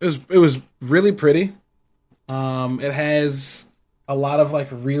 It was really pretty. It has a lot of like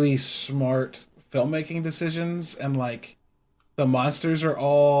really smart filmmaking decisions, and like the monsters are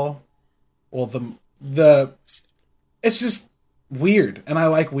all, well, the it's just weird, and I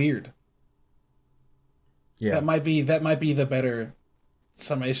like weird. Yeah. That might be the better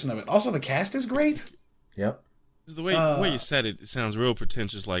summation of it. Also, the cast is great. Yep. The way you said it, it sounds real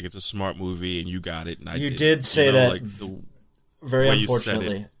pretentious, like it's a smart movie and you got it. And You did say that very way you said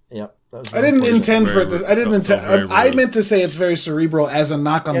unfortunately. it. Yep. That was I didn't intend for very it. I didn't felt intend. very I rude. meant to say it's very cerebral as a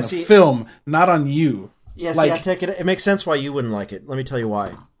knock on Yeah, the see- film, not on you. Yeah, Like- see, I take it. It makes sense why you wouldn't like it. Let me tell you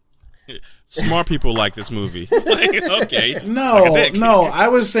why. Smart people like this movie. Like, okay. suck a No, dick. no. I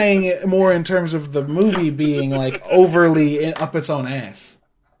was saying it more in terms of the movie being like overly up its own ass.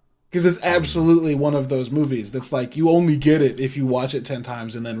 Because it's absolutely one of those movies that's like you only get it if you watch it 10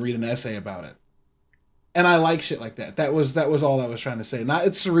 times and then read an essay about it. And I like shit like that. That was all I was trying to say. Not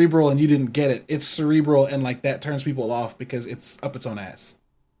it's cerebral and you didn't get it. It's cerebral and like that turns people off because it's up its own ass.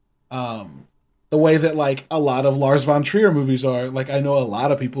 The way that like a lot of Lars von Trier movies are, like I know a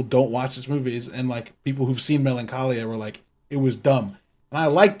lot of people don't watch his movies, and like people who've seen Melancholia were like, it was dumb. And I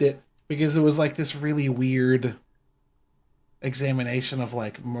liked it because it was like this really weird examination of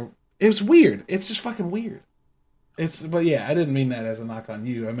like it was weird. It's just fucking weird. But yeah, I didn't mean that as a knock on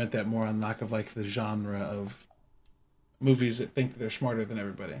you. I meant that more on knock of like the genre of movies that think that they're smarter than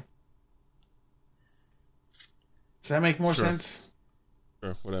everybody. Does that make more Sure. sense?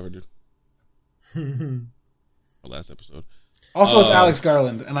 Sure, whatever, dude. The last episode. Also, it's Alex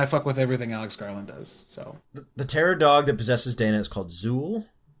Garland, and I fuck with everything Alex Garland does. So The terror dog that possesses Dana is called Zool.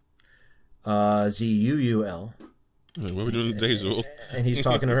 Zuul. What are we doing today, Zool? And he's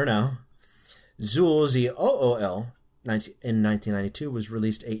talking to her now. Zool, Zool, in 1992, was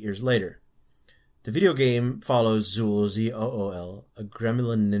released 8 years later. The video game follows Zool, Zool, a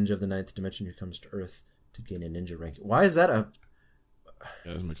gremlin ninja of the ninth dimension who comes to Earth to gain a ninja rank. Why is that a...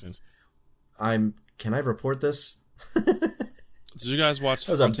 Yeah, that makes sense. Can I report this? Did you guys watch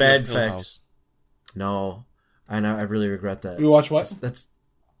That was a Haunting bad of Hill fact. House? No. I know, I really regret that. we watch what? That's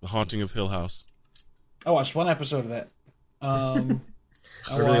The Haunting of Hill House. I watched one episode of that. I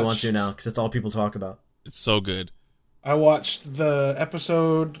really want to now, because that's all people talk about. It's so good. I watched the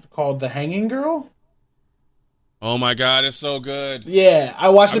episode called "The Hanging Girl." Oh my god, it's so good. Yeah, I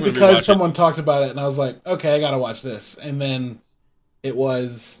watched I'm it gonna because rewatch it. someone talked about it, and I was like, okay, I gotta watch this. And then it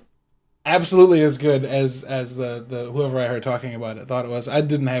was absolutely as good as the whoever I heard talking about it thought it was. I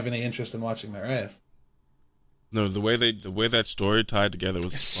didn't have any interest in watching the rest. No, the way that story tied together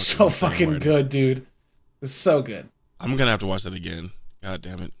was So insane, fucking right? good, dude. It's so good. I'm gonna have to watch that again. God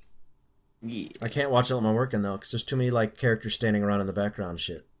damn it. Yeah. I can't watch it while I'm working, though, because there's too many like characters standing around in the background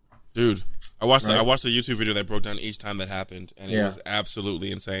shit. Dude, I watched Right. I watched a YouTube video that broke down each time that happened, and it Yeah. was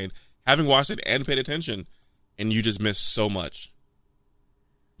absolutely insane. Having watched it and paid attention, and you just missed so much.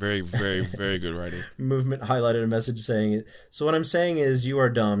 Very, very, very good writing. Movement highlighted a message saying, "So what I'm saying is, you are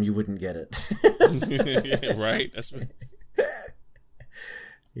dumb. You wouldn't get it." Right? That's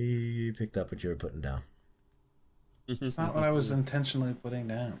He picked up what you were putting down. It's not what I was intentionally putting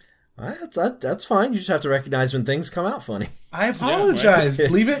down. That's fine. You just have to recognize when things come out funny. I apologize.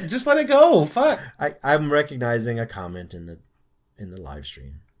 Leave it. Just let it go. Fuck. I'm recognizing a comment in the live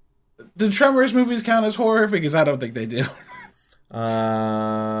stream. Do Tremors movies count as horror? Because I don't think they do.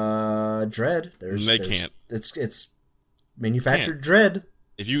 Dread. They can't. It's manufactured dread.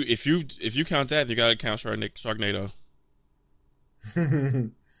 if you count that, you gotta count Sharknado.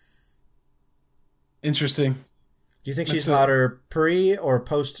 Interesting. Do you think That's she's a- hotter pre or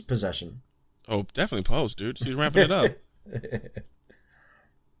post possession? Oh, definitely post, dude. She's ramping it up.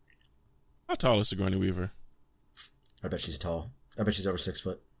 How tall is Sigourney Weaver? I bet she's tall. I bet she's over 6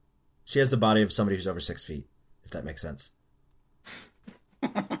 foot. She has the body of somebody who's over 6 feet, if that makes sense.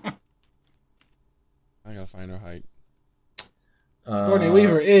 I gotta find her height. Sigourney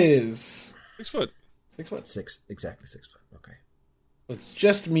Weaver is 6 foot. 6 foot. Exactly 6 foot. Okay. Which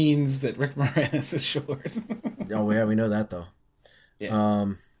just means that Rick Moranis is short. Oh yeah, we know that though. Yeah.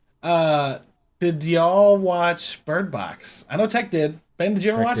 Did y'all watch Bird Box? I know Tech did. Ben, did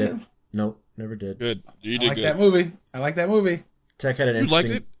you ever Tech watch did. it? Nope, never did. Good. You I did like good. that movie. I like that movie. Tech had an You liked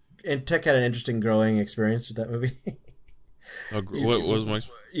interesting. And Tech had an interesting growing experience with that movie. What was my?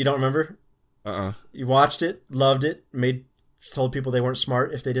 You don't remember? You watched it, loved it, told people they weren't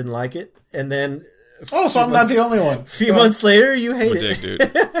smart if they didn't like it, and then Oh, so I'm not the only one. a few months later you hate I'm a it. dick, dude.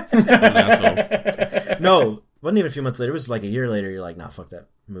 I'm an asshole. No, wasn't even a few months later. It was like a year later. You're like, nah, fuck that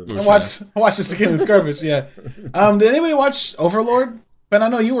movie. I watched this again in Skirmish, yeah. Did anybody watch Overlord? Ben, I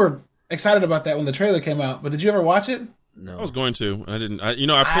know you were excited about that when the trailer came out, but did you ever watch it? No. I was going to, and I didn't. I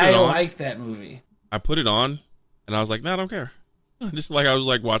put I it on. liked that movie. I put it on, and I was like, "No, I don't care." Just like I was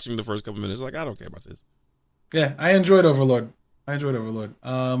like watching the first couple minutes, like I don't care about this. Yeah, I enjoyed Overlord. I've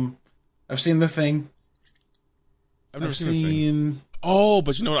seen The Thing. I've never I've seen the thing. seen. Oh,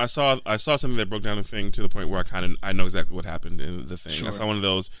 but you know what? I saw something that broke down the thing to the point where I know exactly what happened in the thing. Sure. I saw one of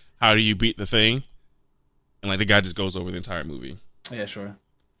those. How do you beat the thing? And like the guy just goes over the entire movie. Yeah, sure.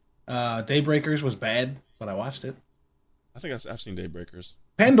 Daybreakers was bad, but I watched it. I think I've seen Daybreakers.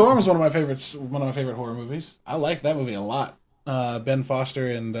 Pandora was one of my favorites. One of my favorite horror movies. I like that movie a lot. Ben Foster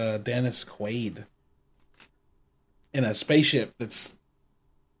and Dennis Quaid in a spaceship that's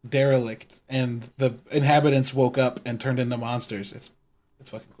derelict, and the inhabitants woke up and turned into monsters. It's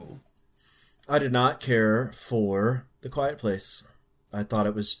fucking cool. I did not care for The Quiet Place. I thought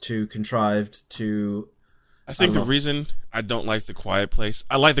it was too contrived to... I think the reason I don't like The Quiet Place...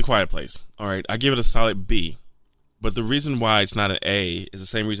 I like The Quiet Place. All right, I give it a solid B. But the reason why it's not an A is the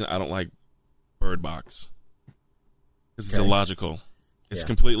same reason I don't like Bird Box. Because it's illogical. It's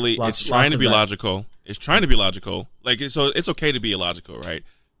completely... it's trying to be logical. It's trying to be logical. So it's okay to be illogical, right?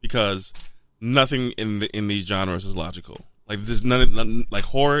 Because nothing in these genres is logical. There's none like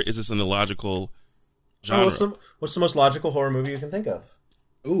horror is just an illogical genre. What's the most logical horror movie you can think of?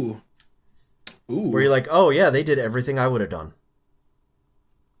 Ooh. Where you're like, oh yeah, they did everything I would have done.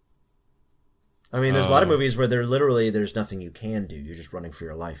 I mean, there's a lot of movies where there's nothing you can do. You're just running for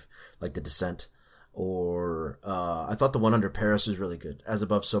your life, like The Descent, or I thought the one Under Paris was really good. As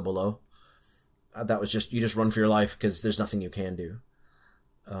Above, So Below. That was just you just run for your life because there's nothing you can do.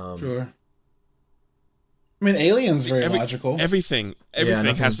 Sure. I mean, Alien's very logical. Everything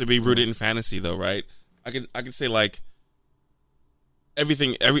has to be rooted in fantasy, though, right? I could say like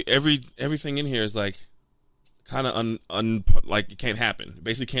everything in here is like kind of like it can't happen. It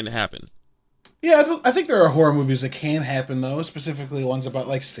basically can't happen. Yeah, I think there are horror movies that can happen though, specifically ones about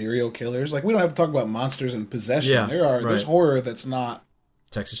like serial killers. Like we don't have to talk about monsters and possession. Yeah, there's horror that's not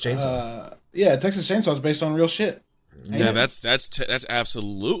Texas Chainsaw. Texas Chainsaw is based on real shit. Yeah, that's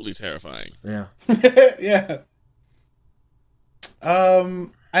absolutely terrifying. Yeah. Yeah.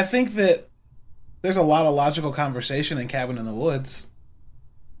 I think that there's a lot of logical conversation in Cabin in the Woods.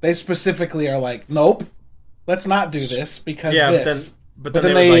 They specifically are like, nope, let's not do this because this. But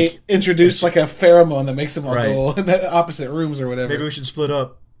then they introduce like a pheromone that makes them all go in the opposite rooms or whatever. Maybe we should split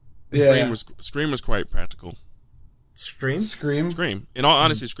up. Yeah. Scream was quite practical. Scream. In all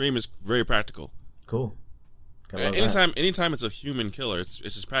honesty, Scream is very practical. Cool. Anytime it's a human killer, it's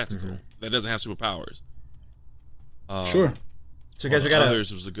just practical. Mm-hmm. That doesn't have superpowers. Sure. So guys,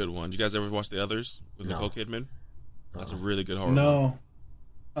 Others was a good one. Did you guys ever watch The Others with Nicole Kidman? That's a really good horror. No.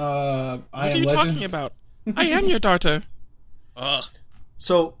 What are you talking about? I am your daughter. Ugh.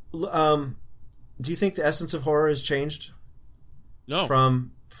 So, do you think the essence of horror has changed? No.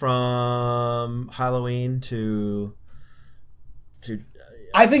 From Halloween to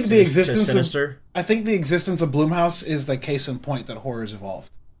I think the existence Sinister. I think the existence of Blumhouse is the case in point that horror's evolved.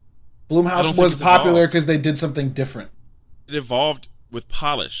 Blumhouse was popular because they did something different. It evolved with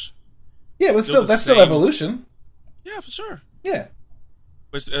polish. Yeah, but that's still evolution. Yeah, for sure. Yeah.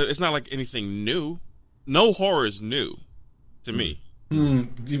 But it's not like anything new. No horror is new to me.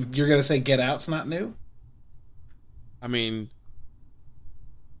 You're going to say Get Out's not new? I mean,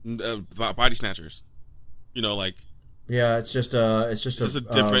 Body Snatchers. Yeah, it's just a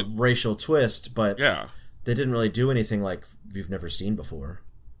different racial twist, but yeah, they didn't really do anything like you've never seen before.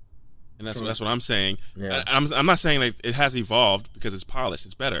 And that's what I'm saying. Yeah. I'm not saying that it has evolved because it's polished.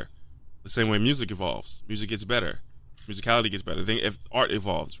 It's better. The same way music evolves. Music gets better. Musicality gets better. If art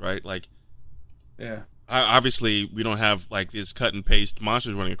evolves, right? Yeah. Obviously, we don't have like this cut and paste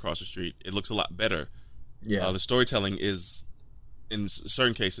monsters running across the street. It looks a lot better. Yeah. The storytelling is, in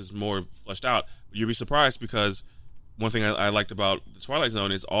certain cases, more fleshed out. You'll be surprised because one thing I liked about the Twilight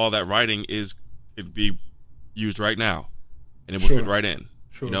Zone is all that writing could be used right now, and it will fit right in.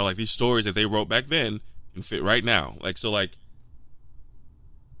 Sure. Like these stories that they wrote back then can fit right now.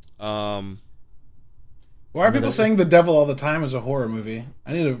 Why are people saying The Devil All the Time is a horror movie?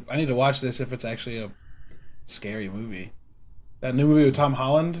 I need to watch this if it's actually a scary movie. That new movie with Tom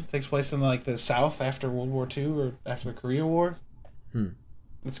Holland takes place in like the South after World War II or after the Korea War.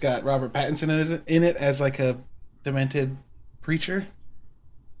 It's got Robert Pattinson in it as like a demented preacher.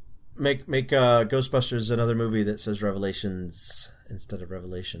 Make Ghostbusters another movie that says Revelations instead of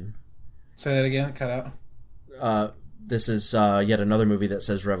Revelation. Say that again. Cut out. This is yet another movie that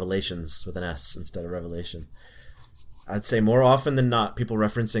says Revelations with an S instead of Revelation. I'd say more often than not, people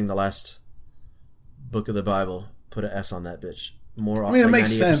referencing the last book of the Bible put an S on that bitch. More often, it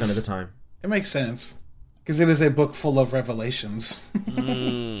makes 98% sense of the time. It makes sense because it is a book full of revelations.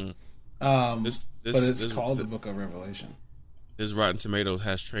 But it's called the Book of Revelation. This Rotten Tomatoes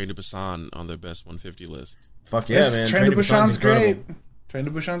has Train to Busan on their best 150 list. Fuck yeah, man! Train to Busan's great. Train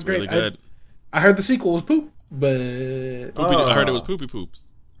to Busan's great. Really good. I heard the sequel was poop, but I heard it was poopy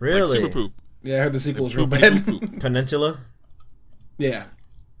poops. Really? Like super poop. Yeah, I heard the sequel was real bad. Peninsula. Yeah.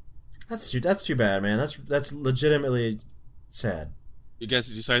 That's too bad, man. That's legitimately sad. You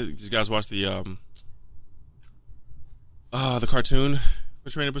guys watch the cartoon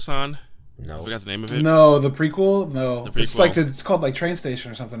Train to Busan? No. I forgot the name of it. No, the prequel. No, The prequel. it's like it's called like Train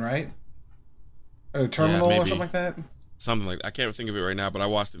Station or something, right? Or Terminal or something like that. Something like that. I can't think of it right now, but I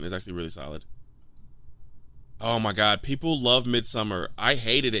watched it and it's actually really solid. Oh my god, people love Midsummer. I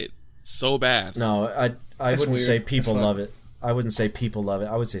hated it so bad. No, I wouldn't weird. say people That's love it. I wouldn't say people love it.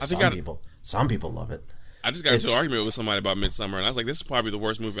 I would say some people love it. I just got into an argument with somebody about Midsummer, and I was like, this is probably the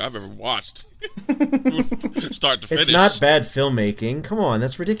worst movie I've ever watched. Start to finish. It's not bad filmmaking. Come on,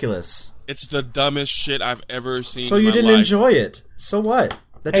 that's ridiculous. It's the dumbest shit I've ever seen. So you didn't enjoy it. So what?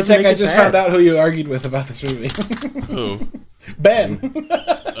 That Hey, doesn't Tech, make I it just bad. found out who you argued with about this movie. Who? Ben.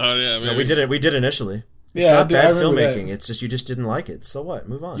 Oh yeah, maybe. No, we did it. We did initially. It's Yeah, not dude, I bad remember filmmaking. that. It's just you just didn't like it. So what?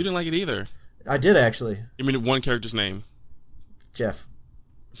 Move on. You didn't like it either. I did actually. Give me one character's name. Jeff.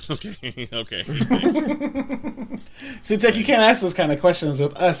 Okay, okay. See, Tech, you can't ask those kind of questions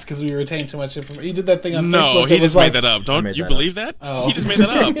with us because we retain too much information. You did that thing on Facebook. No, he that just was made that up. Don't made you that believe that? Oh. He just made that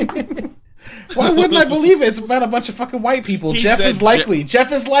up. Why wouldn't I believe it? It's about a bunch of fucking white people. He Jeff said is likely.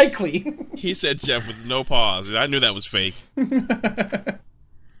 Jeff is likely. He said Jeff with no pause. I knew that was fake.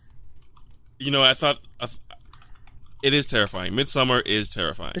 You know, I thought it is terrifying. Midsummer is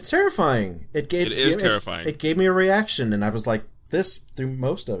terrifying. It's terrifying. It is terrifying. It gave me a reaction, and I was like this through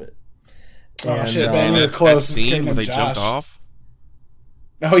most of it. Oh, And, shit, uh, man. And They're that close. scene where they Josh. jumped off.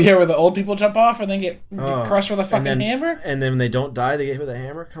 Oh, yeah, where the old people jump off and then get crushed with a fucking and then, hammer? And then when they don't die, they get hit with a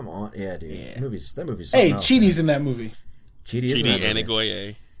hammer? Come on. Yeah, dude. Yeah. That movie's Hey, something else, Chidi's in that movie. man. Chidi is in that Chidi movie.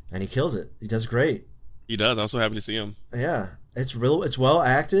 Anigoye. And he kills it. He does great. He does. I'm so happy to see him. Yeah. It's well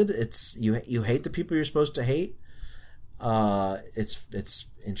acted. It's you hate the people you're supposed to hate. It's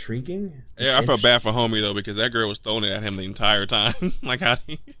intriguing. Yeah, I felt bad for Homie though because that girl was throwing it at him the entire time. Like how?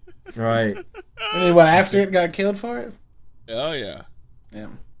 Right. And then went after it, got killed for it? Oh yeah. Yeah.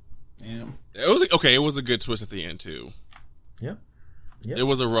 Yeah. It was okay. It was a good twist at the end too. Yep. It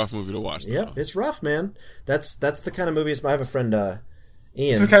was a rough movie to watch. Though. Yep. It's rough, man. That's the kind of movie. I have a friend, Ian.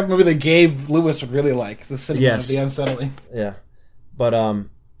 This is the kind of movie that Gabe Lewis would really like. The cinema of the unsettling. Yeah. But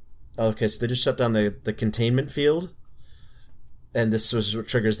okay, so they just shut down the containment field, and this was what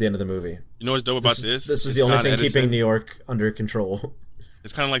triggers the end of the movie. You know what's dope about this? This is the only thing keeping New York under control.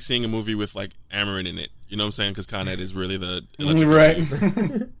 It's kind of like seeing a movie with like Amarin in it. You know what I'm saying? Because Con Ed is really the electric right.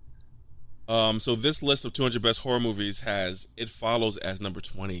 So this list of 200 best horror movies it follows as number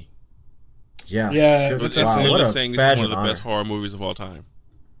 20. Yeah. Yeah. It's Wow, literally what a saying this badge is one of the of best horror movies of all time.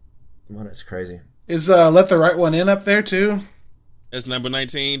 What? It's crazy. Is Let the Right One In up there too? It's number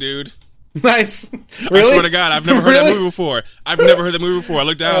 19, dude. Nice. Really? I swear to God, I've never heard Really? that movie before. I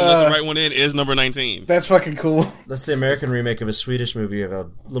looked down, Let the Right One In is number 19. That's fucking cool. That's the American remake of a Swedish movie of a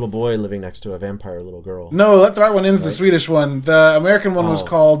little boy living next to a vampire little girl. No, Let the Right One In's the Swedish one. The American one was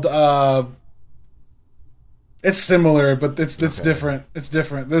called it's similar, but it's different. It's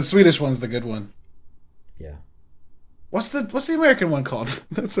different. The Swedish one's the good one. Yeah. What's the American one called?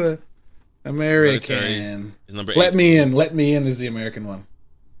 That's a American. Hereditary is number 18. Let Me In. Let Me In is the American one.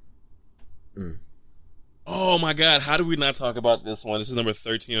 Oh my God, how do we not talk about this one? This is number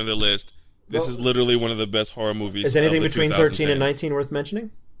 13 on the list. This is literally one of the best horror movies. Is anything of the between 13 and 2010s. 19 worth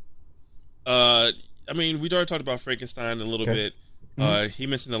mentioning? I mean, we'd already talked about Frankenstein a little bit. He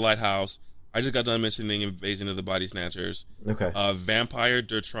mentioned The Lighthouse. I just got done mentioning Invasion of the Body Snatchers. Okay. Vampire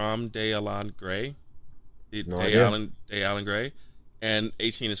Bertram de Alan Gray. No idea. Alan Gray. And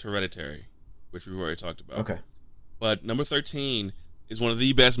 18 is Hereditary, which we've already talked about. Okay. But number 13 is one of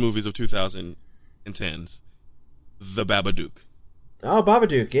the best movies of 2010s. The Babadook. Oh,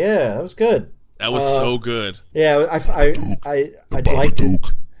 Babadook. Yeah, that was good. That was so good. Yeah, I liked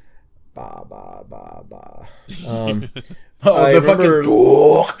it. Ba ba ba ba. I the remember.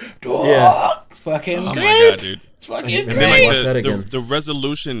 fucking dog. Yeah. It's fucking Oh great. my God, dude. It's fucking And And then, great. watch that again. the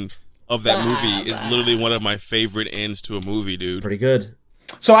resolution of that movie is literally one of my favorite ends to a movie, dude. Pretty good.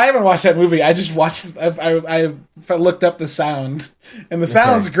 So I haven't watched that movie. I just watched. I looked up the sound, and the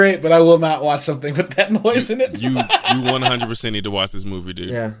sound's great, but I will not watch something with that noise in it. You 100% need to watch this movie, dude.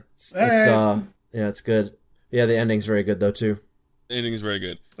 Yeah. It's right. yeah, it's good. Yeah, the ending's very good though too. The ending is very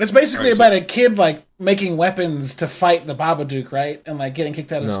good. It's basically All right, about a kid like making weapons to fight the Babadook, right? And like getting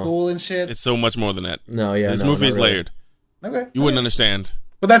kicked out of school and shit. It's so much more than that. No, yeah, This no, movie not is really. layered. Okay, You wouldn't understand.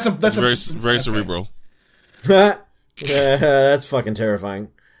 but that's It's a very cerebral. Yeah, that's fucking terrifying.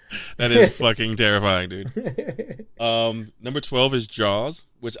 That is fucking terrifying, dude. Number 12 is Jaws,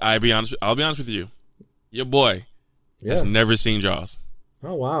 which I'll be honest with you. Your boy has never seen Jaws.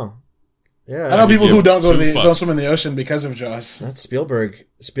 Oh wow. Yeah. I know people who don't go to Two don't fucks. swim in the ocean because of Jaws. That's Spielberg.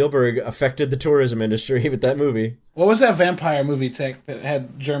 Spielberg affected the tourism industry with that movie. What was that vampire movie, Tech, that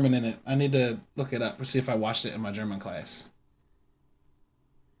had German in it? I need to look it up to see if I watched it in my German class.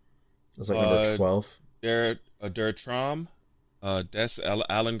 That's like number 12. Der Traum,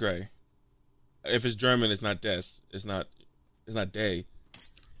 Alan Gray. If it's German, it's not Des. It's not Day.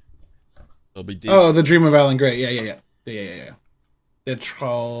 It'll be Des. Oh, The Dream of Alan Gray. Yeah. The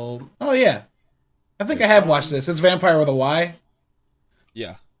Troll. Oh, yeah. I think I have watched this. It's Vampire with a Y.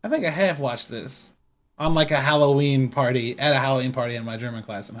 Yeah. I think I have watched this on like a Halloween party, in my German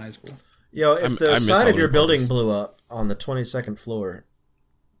class in high school. Yo, if the side of your building blew up on the 22nd floor,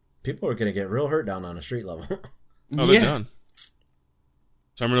 people are going to get real hurt down on a street level. Oh, they're done.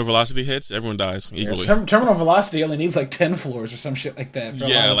 Terminal velocity hits, everyone dies equally. Terminal velocity only needs like 10 floors or some shit like that.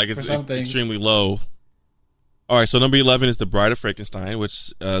 It's extremely low. All right, so number 11 is The Bride of Frankenstein,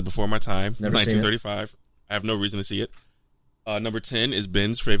 which before my time, Never 1935. I have no reason to see it. Number 10 is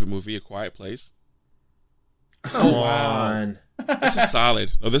Ben's favorite movie, A Quiet Place. Come on. This is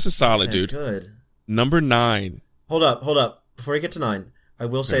solid. No, this is solid, Okay, dude. Good. Number 9. Hold up. Before you get to 9, I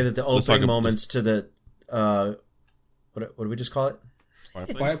will say that the opening moments to the what do we just call it?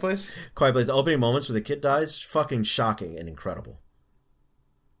 Quiet Place. The opening moments where the kid dies, fucking shocking and incredible.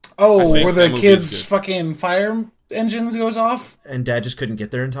 Oh, where the kid's fucking fire engine goes off, and Dad just couldn't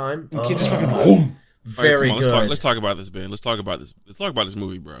get there in time. The kid just fucking boom. Very good. Let's talk about this, Ben. Let's talk about this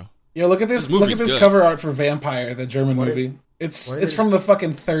movie, bro. Yo, look at this. Look at this cover art for Vampire, the German movie. It's from the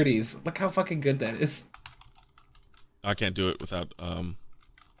fucking 30s. Look how fucking good that is. I can't do it without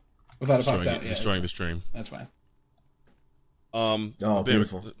destroying the stream. That's fine.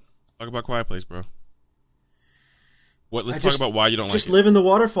 Beautiful. Talk about Quiet Place, bro. Let's talk about why you don't like it. Just live in the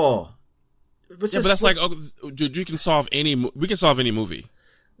waterfall. But that's like, dude, we can solve any movie.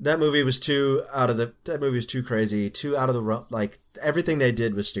 That movie was too crazy, too out of the like everything they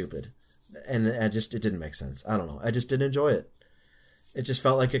did was stupid, and it didn't make sense. I don't know. I just didn't enjoy it. It just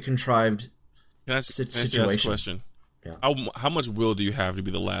felt like a contrived situation. Can I ask a question? Yeah. How much will do you have to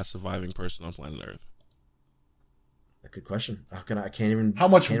be the last surviving person on planet Earth? A good question. I can't even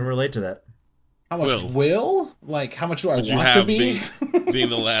relate to that. How much will? Like, how much do I want to be? Being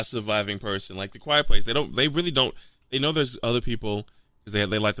the last surviving person, like The Quiet Place. They really don't. They know there's other people because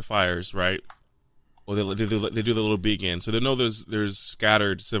they light the fires, right? Or they do the little beacon, so they know there's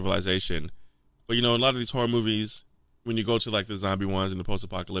scattered civilization. But a lot of these horror movies, when you go to like the zombie ones and the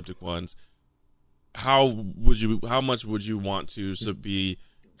post-apocalyptic ones, how much would you want to be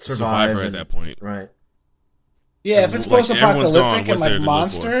a survivor at that point? Right. Yeah, if it's post-apocalyptic and like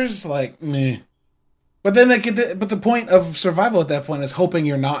monsters, like meh. But then but the point of survival at that point is hoping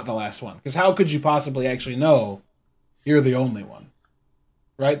you're not the last one, because how could you possibly actually know you're the only one?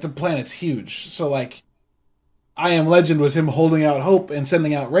 Right? The planet's huge, so like, I Am Legend was him holding out hope and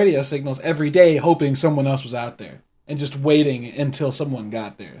sending out radio signals every day, hoping someone else was out there, and just waiting until someone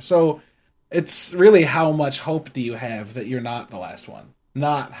got there. So it's really how much hope do you have that you're not the last one.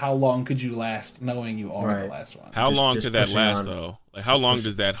 Not how long could you last knowing you are the last one. How long could that last, though? Like, how long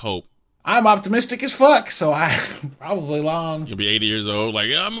does that hope? I'm optimistic as fuck, so I probably long. You'll be 80 years old, like,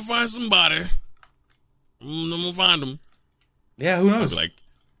 I'm gonna find somebody. I'm gonna find them. Yeah, who knows? I'll be like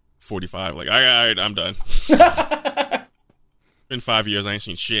 45, like, all right, I'm done. Been 5 years, I ain't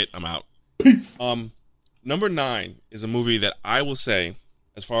seen shit, I'm out. Peace. Number 9 is a movie that I will say,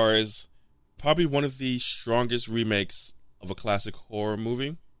 as far as probably one of the strongest remakes of a classic horror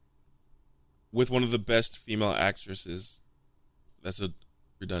movie, with one of the best female actresses. That's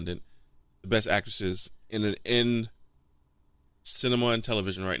redundant. The best actresses in cinema and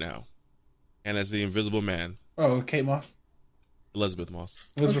television right now, and as the Invisible Man. Oh, Kate Moss. Elizabeth Moss.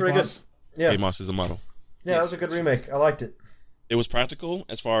 Elizabeth Moss. Yeah, Kate Moss is a model. Yeah, that was a good remake. I liked it. It was practical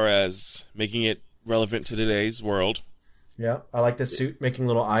as far as making it relevant to today's world. Yeah, I like the suit making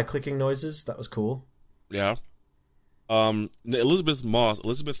little eye clicking noises. That was cool. Yeah. Elizabeth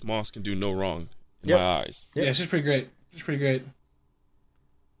Moss can do no wrong in my eyes. Yep. Yeah, she's pretty great.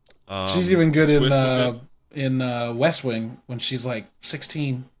 She's even good in West Wing when she's like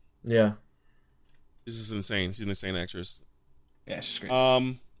 16. Yeah. This is insane. She's an insane actress. Yeah, she's great.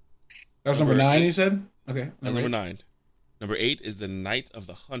 That was number 9, you said? Okay. Number 9. Number 8 is The Night of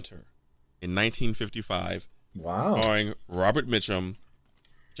the Hunter in 1955. Wow. Starring Robert Mitchum,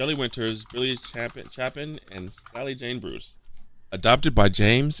 Shelley Winters, Billy Chapin, and Sally Jane Bruce. Adopted by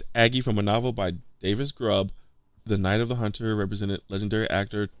James Agee from a novel by Davis Grubb, The Night of the Hunter represented legendary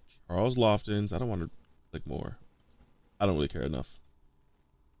actor Charles Loftons. I don't want to click more. I don't really care enough.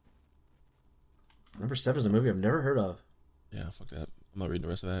 Number 7 is a movie I've never heard of. Yeah, fuck that. I'm not reading the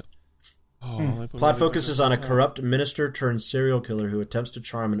rest of that. Plot focuses on a corrupt minister turned serial killer who attempts to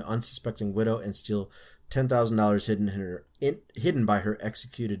charm an unsuspecting widow and steal $10,000 hidden by her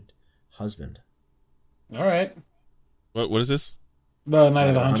executed husband. All right. What is this? The Night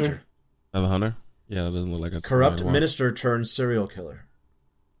of the Hunter. Another hunter? Yeah, that doesn't look like a Corrupt minister turned serial killer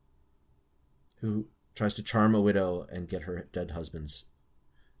who tries to charm a widow and get her dead husband's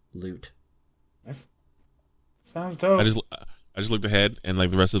loot. That sounds dope. I just looked ahead, and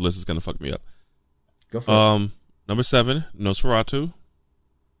like the rest of the list is gonna fuck me up. Go for it. Number 7, Nosferatu.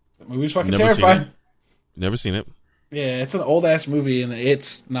 That movie's fucking terrifying. Never seen it. Yeah, it's an old ass movie, and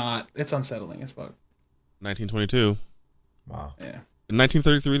it's unsettling as fuck. 1922. Wow. Yeah. In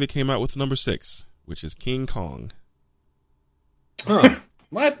 1933, they came out with number 6, which is King Kong. Huh.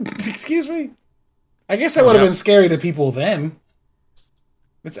 What? Excuse me? I guess that would have been scary to people then.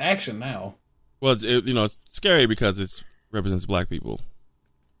 It's action now. Well, it's scary because it represents black people.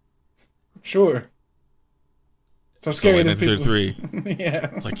 Sure. So scary to people. 1933. Yeah.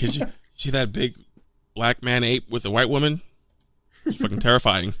 It's like, did you see that big black man ape with a white woman? It's fucking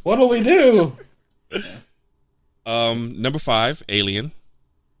terrifying. What'll we do? Number 5, Alien.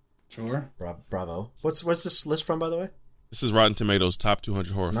 Sure. Bravo. What's this list from, by the way? This is Rotten Tomatoes' top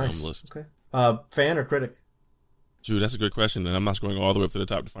 200 horror film list. Okay. Fan or critic? Dude, that's a good question, and I'm not going all the way up to the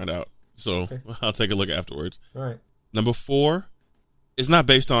top to find out. So I'll take a look afterwards. All right. Number 4 is not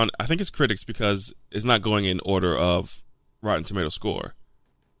based on, I think it's critics because it's not going in order of Rotten Tomato score.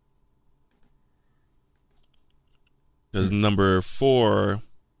 Because number 5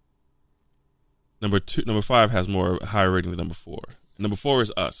 has more higher rating than number 4. Number 4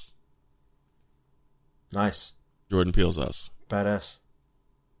 is Us. Nice. Jordan Peele's Us. Badass.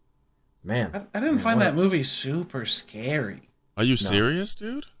 Man. I didn't find that movie super scary. Are you serious,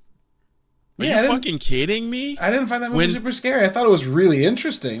 dude? Are Yeah, you fucking kidding me? I didn't find that movie super scary. I thought it was really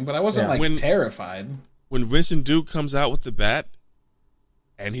interesting, but I wasn't terrified. When Winston Duke comes out with the bat,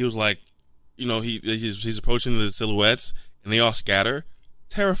 and he was like, he's approaching the silhouettes, and they all scatter.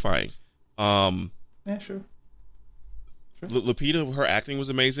 Terrifying. Yeah, sure. Lupita, her acting was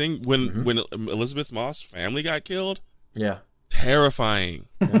amazing. When Elizabeth Moss' family got killed, terrifying.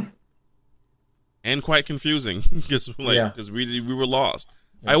 Yeah. And quite confusing because we were lost.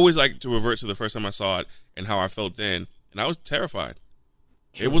 Yeah. I always like to revert to the first time I saw it and how I felt then, and I was terrified.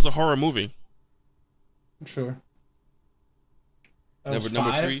 Sure. It was a horror movie. Sure. Number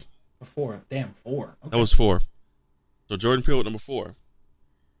 3 or 4. Damn, 4. Okay. That was 4. So Jordan Peele at number 4.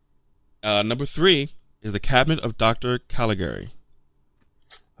 Number 3 is The Cabinet of Dr. Caligari.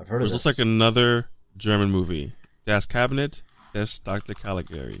 I've heard of this. It looks like another German movie. Das Cabinet des Dr.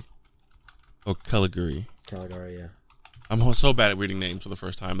 Caligari. Oh, Caligari. Caligari, yeah. I'm so bad at reading names for the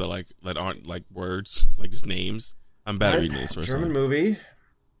first time that aren't like words, like just names. I'm bad at reading names first German time. movie.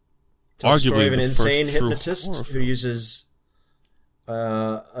 Tells the story of an insane hypnotist who film. uses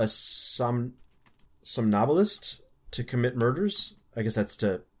a somnambulist to commit murders. I guess that's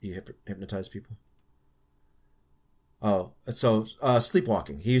to hypnotize people. Oh, so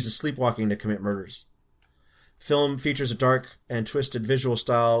sleepwalking. He uses sleepwalking to commit murders. Film features a dark and twisted visual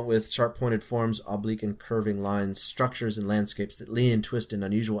style with sharp-pointed forms, oblique and curving lines, structures and landscapes that lean and twist in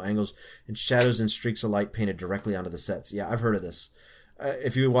unusual angles, and shadows and streaks of light painted directly onto the sets. Yeah, I've heard of this.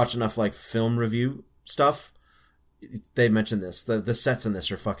 If you watch enough film review stuff, they mention this. The sets in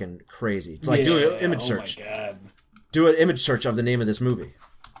this are fucking crazy. It's like, do an image search. Oh my God. Do an image search of the name of this movie.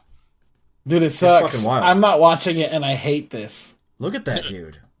 Dude, it sucks. It's fucking wild. I'm not watching it, and I hate this. Look at that,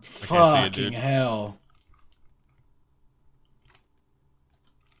 dude. Fucking hell.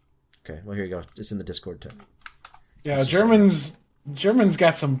 Okay, well, here you go. It's in the Discord too. Yeah, Germans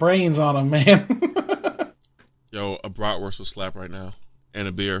got some brains on them, man. Yo, a bratwurst will slap right now. And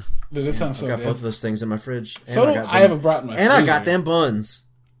a beer. Dude, this sounds so good. I got both of those things in my fridge. So I have a brat in my freezer. And I got them buns.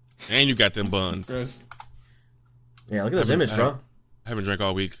 And you got them buns. Gross. Yeah, look at this image, bro. I haven't drank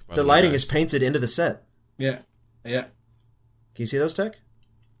all week. The lighting is painted into the set. Yeah. Yeah. Can you see those, Tech?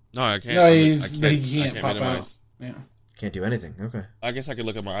 No, I can't. No, he can't pop minimize. out. Yeah. Can't do anything. Okay. I guess I could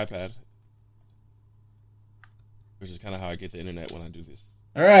look at my iPad. Which is kind of how I get the internet when I do this.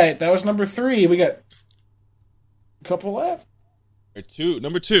 All right, that was number 3. We got a couple left.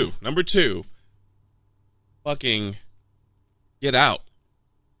 Number two. Fucking Get Out.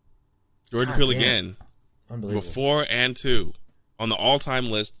 Jordan Peele again. Unbelievable. Number 4 and 2 on the all-time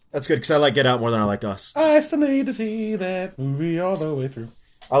list. That's good because I like Get Out more than I liked Us. I still need to see that movie all the way through.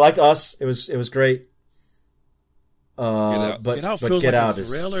 I liked Us. It was great. Get Out feels Get like Out a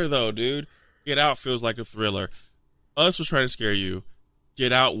thriller, though, dude. Get Out feels like a thriller. Us was trying to scare you.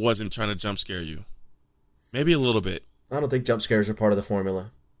 Get Out wasn't trying to jump scare you. Maybe a little bit. I don't think jump scares are part of the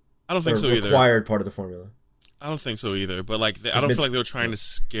formula. I don't think so either. Required part of the formula. I don't think so either. But I don't feel like they were trying to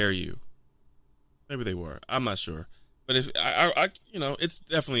scare you. Maybe they were. I'm not sure. But if it's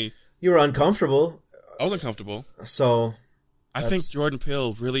definitely. You were uncomfortable. I was uncomfortable. So, I think Jordan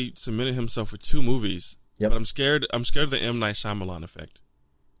Peele really cemented himself for 2 movies. Yep. But I'm scared of the M. Night Shyamalan effect.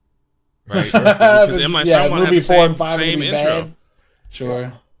 Right? Because M. Night Shyamalan had the same intro. Bad.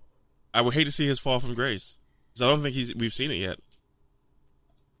 Sure. I would hate to see his fall from grace. Because I don't think we've seen it yet.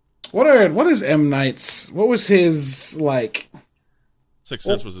 What is M. Night's? What was his like? Sixth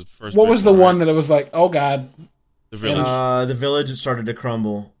Sense was his first. What was the one that it was like? Oh God, The Village. The Village started to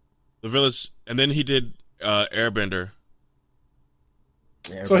crumble. The Village, and then he did Airbender.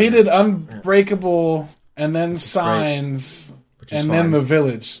 So he did Unbreakable, and then Signs, and then The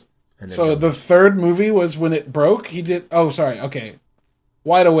Village. So the third movie was when it broke. He did. Oh, sorry. Okay,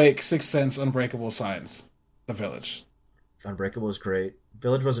 Wide Awake, Sixth Sense, Unbreakable, Signs, The Village. Unbreakable was great.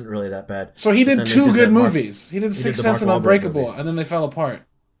 Village wasn't really that bad. So he did 2 good movies. He did Sixth Sense and Unbreakable, and then they fell apart.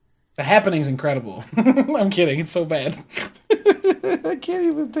 The Happening's incredible. I'm kidding. It's so bad. I can't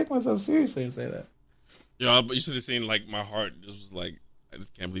even take myself seriously and say that. Yeah, but you should have seen like my heart just was like, I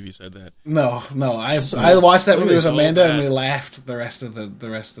just can't believe he said that. No. I watched that movie with Amanda, and we laughed the rest of the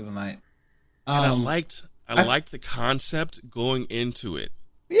night. And I liked the concept going into it.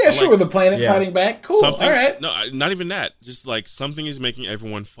 Yeah, sure, with the planet fighting back. Cool, all right. No, not even that. Just like something is making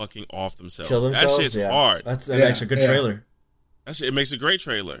everyone fucking off themselves. Kill themselves? That shit's hard. That makes a good trailer. It makes a great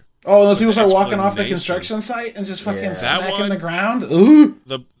trailer. Oh, those people start walking off the construction site and just fucking smacking the ground? Ooh.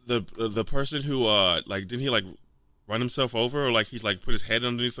 The person who, didn't he, run himself over? Or, he, put his head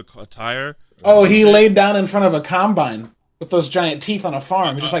underneath a tire? Oh, he laid down in front of a combine with those giant teeth on a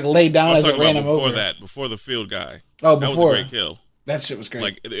farm. He just, laid down as it ran him over. Before the field guy. Oh, That before. was a great kill. That shit was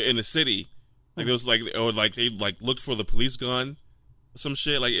great. In the city, there was they looked for the police gun, some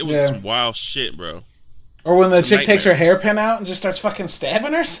shit. It was some wild shit, bro. Or when the chick takes her hairpin out and just starts fucking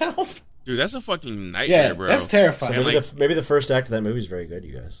stabbing herself. Dude, that's a fucking nightmare, bro. That's terrifying. So maybe the first act of that movie is very good,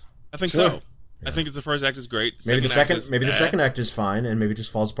 you guys. I think so. Yeah. I think the first act is great. Maybe the second act is fine, and maybe it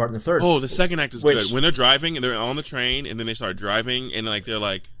just falls apart in the third. Oh, the second act is good. When they're driving and they're on the train, and then they start driving, and they're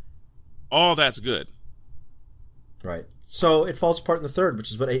like, "Oh, that's good." Right. So it falls apart in the third,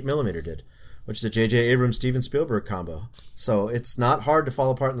 which is what 8mm did, which is a J.J. Abrams, Steven Spielberg combo. So it's not hard to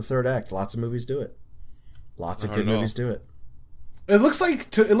fall apart in the third act. Lots of movies do it. Lots of good movies do it. It looks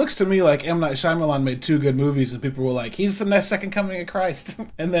to me like M. Night Shyamalan made 2 good movies, and people were like, "He's the next second coming of Christ,"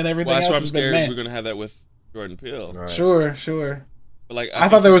 and then everything else has been meh. We're gonna have that with Jordan Peele. Right. Sure. But I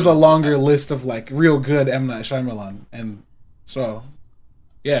thought there was a longer list of real good M. Night Shyamalan, and so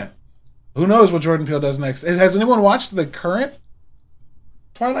yeah. Who knows what Jordan Peele does next? Has anyone watched the current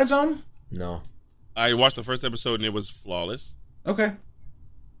Twilight Zone? No. I watched the first episode and it was flawless. Okay.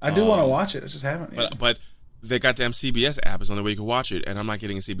 I do want to watch it. I just haven't yet. But the goddamn CBS app is on the way you can watch it, and I'm not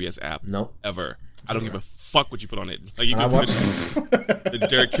getting a CBS app. Nope. Ever. I don't give a fuck what you put on it. You can put the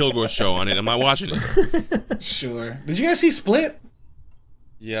Derek Kilgore show on it. I'm not watching it. Sure. Did you guys see Split?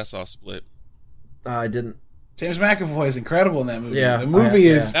 Yeah, I saw Split. I didn't. James McAvoy is incredible in that movie. Yeah, the movie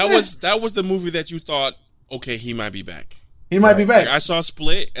is... That was the movie that you thought, okay, he might be back. He might be back. I saw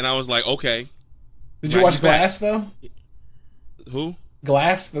Split, and I was like, okay. Did you watch Glass, though? Who?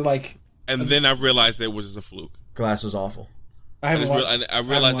 Glass, And then I realized that it was just a fluke. Glass was awful. I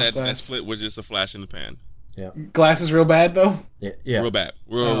realized that Split was just a flash in the pan. Yeah. Glass is real bad, though? Yeah. Real bad.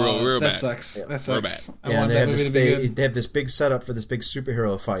 Real bad. That sucks. Yeah. That sucks. Real bad. Yeah, and they have this big setup for this big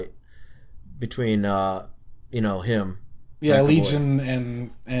superhero fight between, him. Yeah, McAvoy,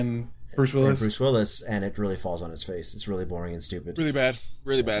 Legion and Bruce Willis. And it really falls on its face. It's really boring and stupid. Really bad.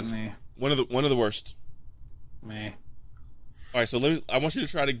 Really bad. Meh. One of the worst. Meh. All right, so I want you to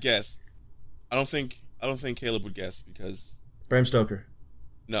try to guess. I don't think Caleb would guess because Bram Stoker.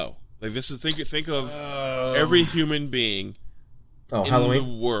 No, this is think of every human being in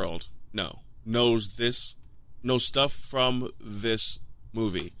Halloween? the world. Knows stuff from this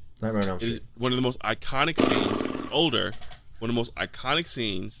movie. Nightmare on Elm Street. It is one of the most iconic scenes. It's older. One of the most iconic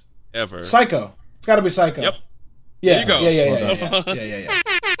scenes ever. Psycho. It's got to be Psycho. Yep. Yeah. There you go. Yeah.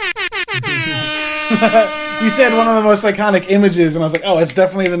 You said one of the most iconic images, and I was like, "Oh, it's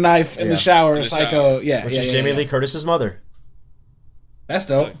definitely the knife in the shower." In the Psycho. Shower. Yeah, which is Jamie Lee Curtis's mother. That's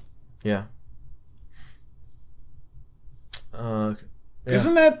dope. Yeah.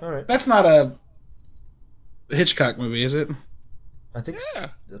 Isn't that? Right. That's not a Hitchcock movie, is it? I think. Yeah.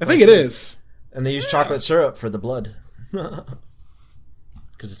 I think it is. And they use chocolate syrup for the blood. Because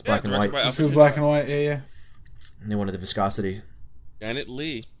it's black and white. It's black and white. Yeah. And they wanted the viscosity. Janet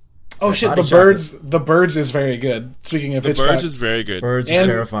Leigh. Oh shit! The Birds is very good. Speaking of Hitchcock, The Birds is very good. Birds is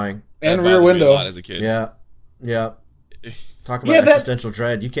terrifying. And Rear Window. A lot as a kid. Yeah. Talk about existential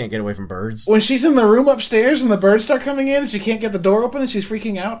dread. You can't get away from birds. When she's in the room upstairs and the birds start coming in and she can't get the door open and she's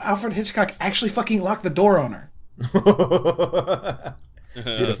freaking out, Alfred Hitchcock actually fucking locked the door on her.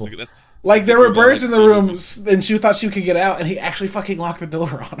 Beautiful. Like there were birds in the room, and she thought she could get out, and he actually fucking locked the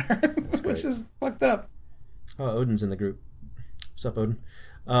door on her, which is fucked up. Oh, Odin's in the group. What's up, Odin?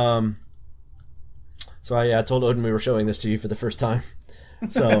 So I told Odin we were showing this to you for the first time.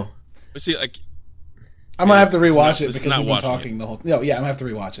 So, but see, like, I'm gonna have to rewatch it because we've been talking the whole. No, yeah, I'm gonna have to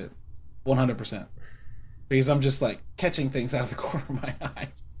rewatch it, 100%, because I'm just like catching things out of the corner of my eye.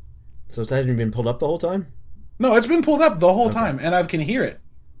 So it hasn't been pulled up the whole time? No, it's been pulled up the whole time, and I can hear it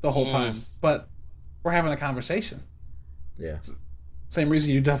the whole time. But we're having a conversation. Yeah. Same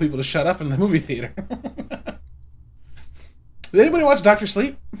reason you tell people to shut up in the movie theater. Did anybody watch Dr.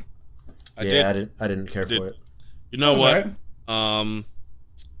 Sleep? I didn't care for it. You know what? Right.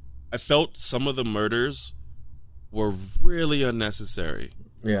 I felt some of the murders were really unnecessary.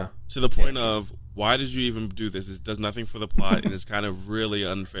 Yeah. To the point of, why did you even do this? It does nothing for the plot, and it's kind of really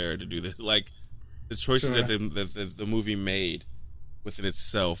unfair to do this. Like, the choices that the movie made within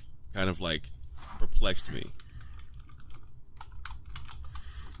itself kind of, like, perplexed me.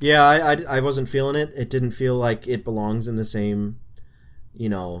 Yeah, I wasn't feeling it. It didn't feel like it belongs in the same,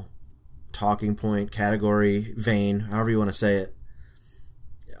 talking point, category, vein, however you want to say it.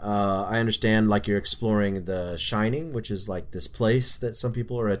 I understand, like, you're exploring The Shining, which is, like, this place that some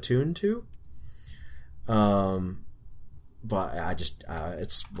people are attuned to. But I just,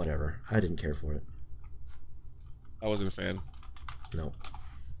 it's whatever. I didn't care for it. I wasn't a fan. No.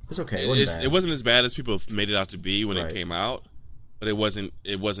 It's okay. It wasn't as bad as people made it out to be when it came out, but it wasn't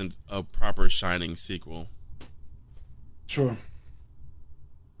a proper Shining sequel. Sure.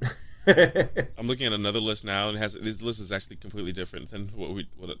 I'm looking at another list now, and this list is actually completely different than what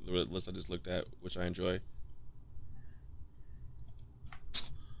the list I just looked at, which I enjoy.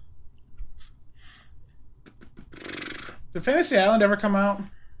 Did Fantasy Island ever come out?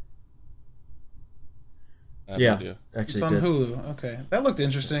 Yeah, no actually, it's on Hulu. Okay, that looked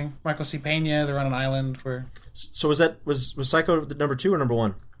interesting. Michael C. Pena, they're on an island where. So was Psycho number 2 or number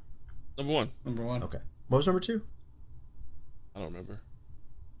 1? Number 1. Number 1. Okay. What was number 2? I don't remember.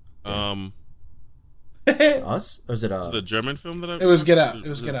 Us? Or was it was it the German film that It was Get Out. It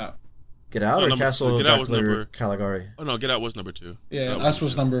was Get Out. Get Out or Castle Get Out was number Caligari? Oh no, Get Out was number 2. Yeah, Us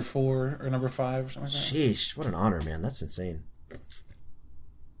was number 4 or number 5 or something like that. Sheesh, what an honor, man! That's insane.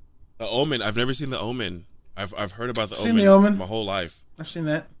 The Omen. I've never seen The Omen. I've heard about The Omen my whole life. I've seen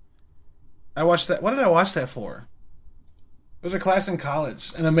that. I watched that. What did I watch that for? It was a class in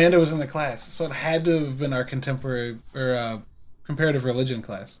college, and Amanda was in the class, so it had to have been our contemporary or comparative religion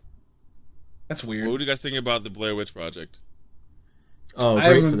class. That's weird. What do you guys think about the Blair Witch Project? Oh,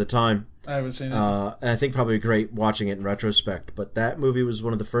 great for the time. I haven't seen it. And I think probably great watching it in retrospect. But that movie was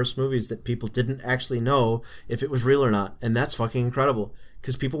one of the first movies that people didn't actually know if it was real or not. And that's fucking incredible.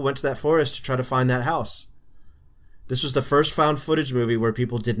 Because people went to that forest to try to find that house. This was the first found footage movie where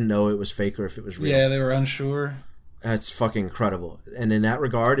people didn't know it was fake or if it was real. Yeah, they were unsure. That's fucking incredible. And in that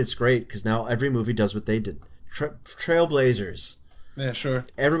regard, it's great. Because now every movie does what they did. Trailblazers. Yeah, sure.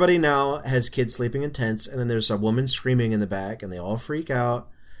 Everybody now has kids sleeping in tents, and then there's a woman screaming in the back, and they all freak out.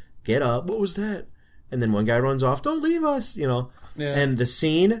 Get up. What was that? And then one guy runs off. Don't leave us, Yeah. And the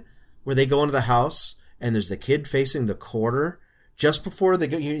scene where they go into the house, and there's the kid facing the corner, just before they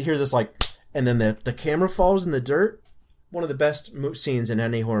go, you hear this like, and then the camera falls in the dirt. One of the best scenes in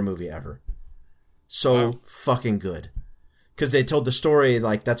any horror movie ever. So fucking good. Because they told the story,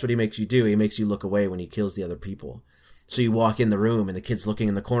 like, that's what he makes you do. He makes you look away when he kills the other people. So you walk in the room, and the kid's looking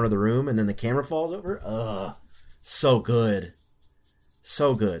in the corner of the room, and then the camera falls over. Ugh. So good.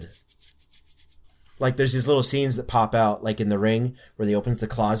 So good. Like, there's these little scenes that pop out, like in The Ring, where he opens the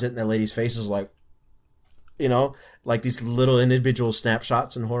closet, and that lady's face is like, like these little individual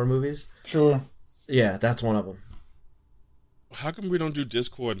snapshots in horror movies. Sure. Yeah, that's one of them. How come we don't do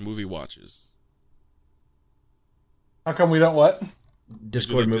Discord movie watches? How come we don't what?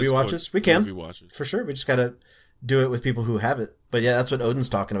 Discord movie watches? We can. Movie watches. For sure. We just got to do it with people who have it. But yeah, that's what Odin's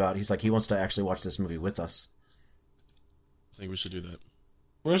talking about. He's like, he wants to actually watch this movie with us. I think we should do that.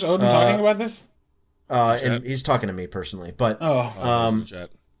 Where's Odin talking about this? And he's talking to me personally. But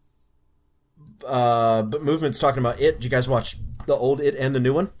but Movement's talking about It. Did you guys watch the old It and the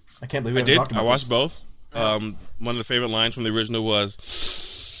new one? I can't believe we haven't talked about I watched both. One of the favorite lines from the original was,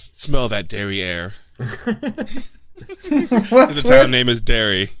 "Smell that dairy air." The town name is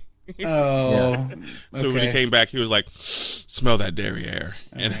Derry. Oh. Yeah. So when he came back, he was like, "Smell that dairy air,"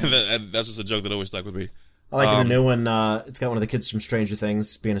 and that's just a joke that always stuck with me. I like the new one. It's got one of the kids from Stranger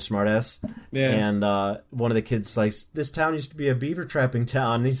Things being a smartass. Yeah. And one of the kids like, this town used to be a beaver trapping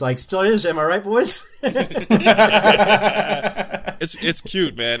town. And he's like, still is. Am I right, boys? It's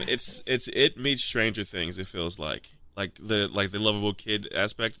cute, man. It meets Stranger Things. It feels like the lovable kid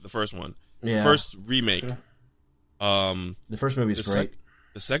aspect. The first one, Yeah. first remake. Sure. The first movie's great.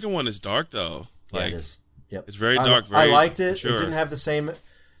 The second one is dark though. Yeah, it is. Yep. It's very dark. Very I liked it. mature. It didn't have the same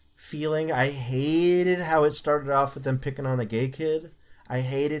feeling. I hated how it started off with them picking on the gay kid. I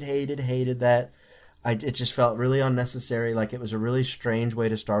hated that. It just felt really unnecessary. Like it was a really strange way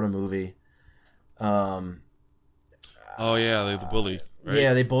to start a movie. Oh yeah, the bully. Right?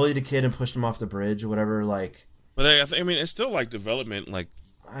 Yeah, they bullied a kid and pushed him off the bridge or whatever. Like, but I mean, it's still like development. Like,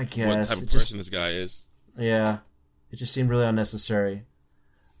 I guess what type of person this guy is. Yeah, it just seemed really unnecessary.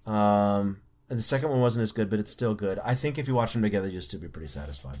 And the second one wasn't as good, but it's still good. I think if you watch them together, you'll still be pretty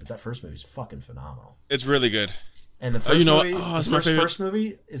satisfied. But that first movie is fucking phenomenal. It's really good. And the first movie, it's the my favorite. first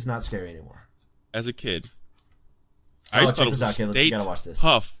movie is not scary anymore. As a kid, I used to thought it was a State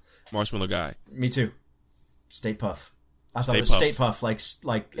Puff Marshmallow guy. Me too. State Puff. I thought Stay it was Puft. State Puff, like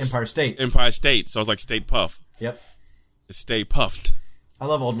Empire State. Empire State. So I was like State Puff. Yep. It's Stay Puffed. I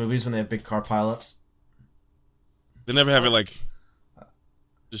love old movies when they have big car pileups. They never have it like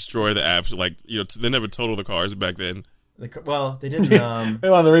destroy the apps. Like they never total the cars back then. They didn't. They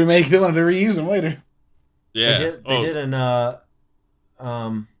wanted to remake. They wanted to reuse them later. Yeah. They did an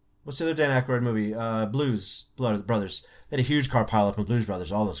what's the other Dan Aykroyd movie? Blues Brothers. They had a huge car pileup in Blues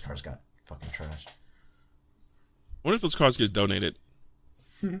Brothers. All those cars got fucking trashed. I wonder if those cars get donated.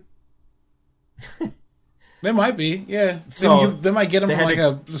 They might be, yeah. So they might get them they from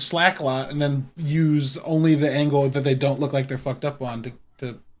had a slack lot and then use only the angle that they don't look like they're fucked up on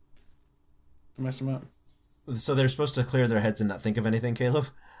to mess them up. So they're supposed to clear their heads and not think of anything, Caleb.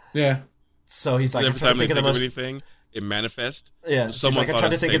 Yeah. So he's like, Every time they think of most... anything, it manifests. Yeah, so he's like, I'm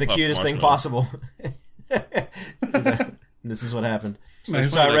trying to think of the cutest thing possible. This is what happened.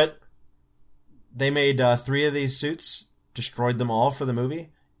 Nice. So I read they made 3 of these suits, destroyed them all for the movie.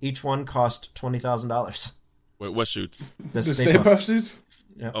 Each one cost $20,000. Wait, what shoots? The Stay Puft suits?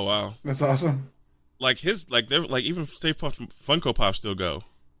 Yep. Oh wow, that's awesome. They're even Stay Puft Funko Pop still go.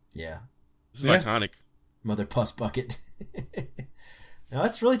 Yeah, this is iconic. Mother Puss Bucket. No,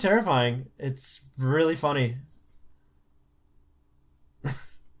 it's really terrifying. It's really funny.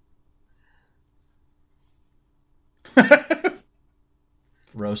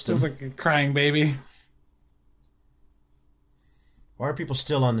 Roast him. Sounds like a crying baby. Why are people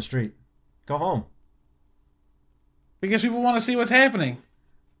still on the street? Go home. Because people want to see what's happening.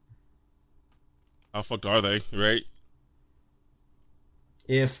 How fucked are they, right?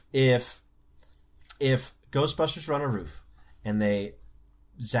 If Ghostbusters were on a roof and they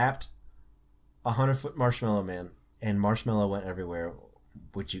zapped 100-foot Marshmallow Man and marshmallow went everywhere,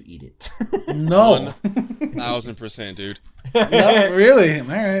 would you eat it? No. 1,000%, dude. No, really? All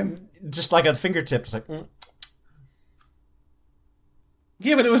right. Just like a fingertip. It's like...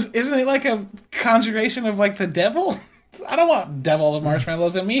 Yeah, but isn't it like a conjuration of like the devil? I don't want devil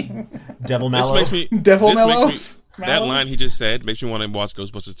marshmallows in me. Devil mallow. This makes me Devil mellows. That line he just said makes me want to watch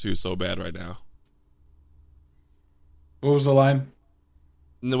Ghostbusters 2 so bad right now. What was the line?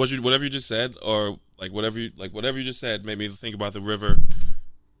 No, whatever you just said, or whatever you just said, made me think about the river.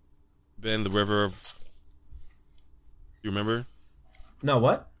 Ben, the river of. You remember? No,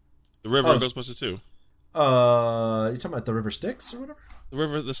 what? The river of Ghostbusters 2. You talking about the river Styx or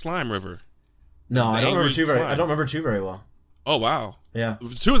whatever? The slime river. No, I don't remember 2 very. slime. I don't remember 2 very well. Oh wow. Yeah.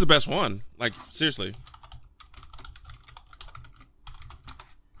 2 is the best one. Like seriously.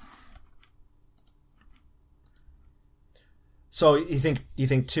 So you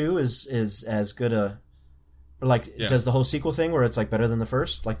think 2 is as good a, or like does the whole sequel thing where it's like better than the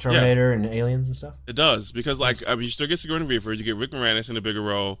first, like Terminator and Aliens and stuff? It does because you still get Sigourney Weaver, you get Rick Moranis in a bigger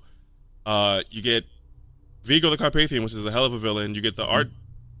role, you get Vigo the Carpathian, which is a hell of a villain. You get the art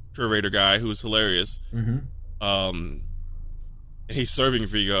curator guy who's hilarious. Mm-hmm. And he's serving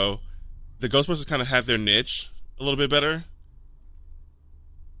Vigo. The Ghostbusters kind of have their niche a little bit better.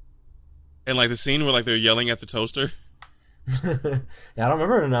 And like the scene where like they're yelling at the toaster. Yeah, I don't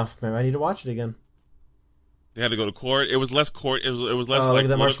remember it enough. Maybe I need to watch it again. They had to go to court. It was less court. It was less look like at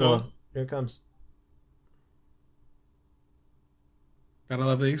that political. marshmallow. Here it comes. Gotta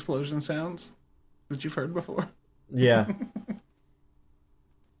love the explosion sounds that you've heard before. Yeah.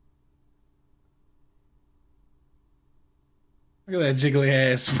 Look at that jiggly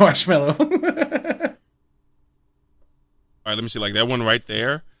ass marshmallow. All right, let me see. Like that one right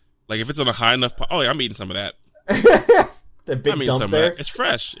there. Like if it's on a high enough. Oh, yeah, I'm eating some of that. The big I'm eating dump some there. of that. It's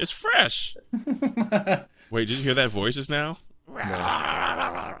fresh. It's fresh. Wait, did you hear that voice just now?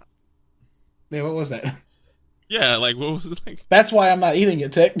 Yeah, what was that? Yeah, like what was it like? That's why I'm not eating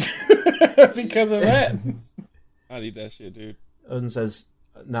it, Tech. Because of that. I'd eat that shit, dude. Odin says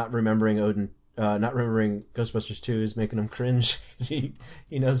not remembering Ghostbusters 2 is making him cringe. he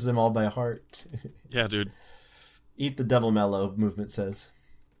knows them all by heart. Yeah, dude. Eat the devil mellow, movement says.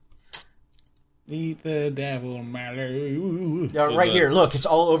 Eat the devil mallow. Yeah, so right here. Look, it's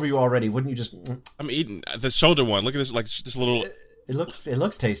all over you already. Wouldn't you just? I'm eating the shoulder one. Look at this, like this little. It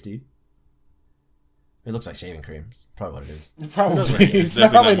looks tasty. It looks like shaving cream. It's probably what it is. Probably. It's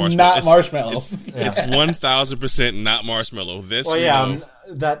probably not marshmallow. It's 1000% not marshmallow. This. Well, yeah,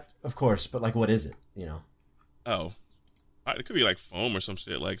 that of course. But like, what is it? You know. Oh, it could be like foam or some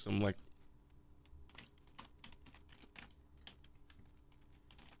shit. Like some like.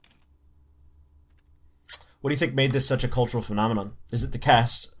 What do you think made this such a cultural phenomenon? Is it the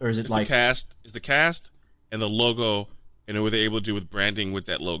cast, or is it like the cast? It's the cast and the logo, and what they're able to do with branding with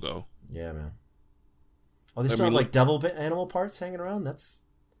that logo. Yeah, man. Oh, they still have like double animal parts hanging around. That's.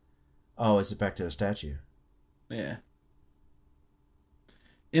 Oh, is it back to a statue? Yeah.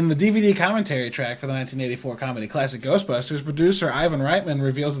 In the DVD commentary track for the 1984 comedy classic Ghostbusters, producer Ivan Reitman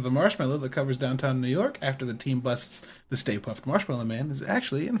reveals that the marshmallow that covers downtown New York after the team busts the Stay Puft Marshmallow Man is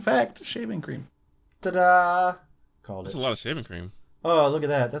actually, in fact, shaving cream. Ta-da! Called That's it. a lot of shaving cream. Oh, look at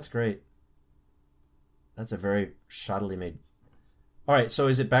that. That's great. That's a very shoddily made. All right, so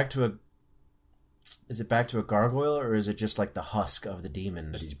is it back to a gargoyle, or is it just like the husk of the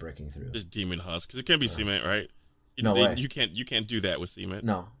demon that he's breaking through? Just demon husk, because it can't be cement, right? No way. You can't do that with cement.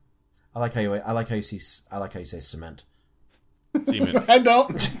 No, I like how you say cement. Cement. I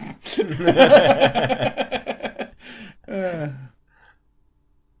don't.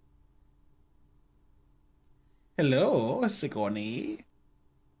 Hello, Sigourney.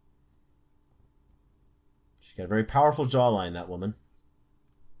 She's got a very powerful jawline, that woman.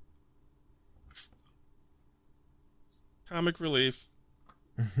 Comic relief.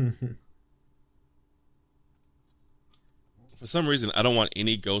 For some reason, I don't want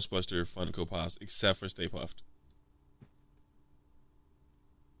any Ghostbuster Funko Pops except for Stay Puft.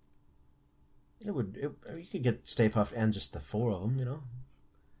 You could get Stay Puft and just the four of them, you know.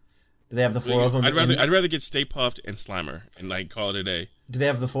 Do they have the four of them? I'd rather get Stay Puft and Slimer and like call it a day. Do they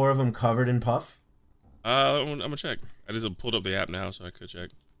have the four of them covered in puff? I'm gonna check. I just pulled up the app now, so I could check.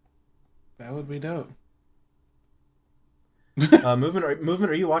 That would be dope.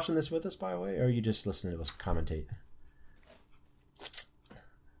 Movement. Are you watching this with us, by the way, or are you just listening to us commentate?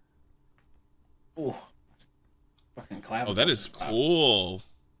 Ooh. Fucking clap. Oh, that is cool.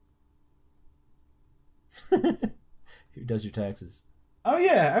 Who does your taxes? Oh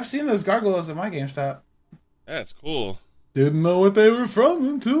yeah, I've seen those gargoyles at my GameStop. That's cool. Didn't know what they were from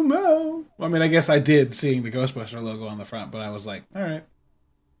until now. I mean, I guess I did, seeing the Ghostbuster logo on the front, but I was like, all right.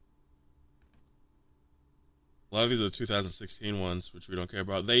 A lot of these are 2016 ones, which we don't care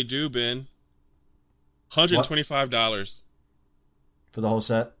about. They do, Ben. $125 for the whole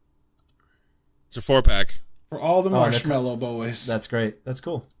set. It's a 4-pack for all the marshmallow boys. That's great. That's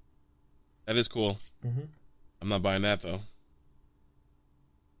cool. That is cool. Mm-hmm. I'm not buying that though.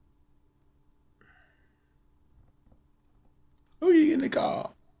 Who are you in the car?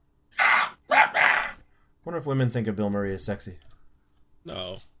 Wonder if women think of Bill Murray as sexy.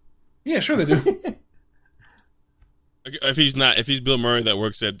 No. Yeah, sure they do. If he's Bill Murray that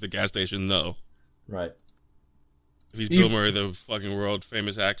works at the gas station, no. Right. If he's Bill Murray, the fucking world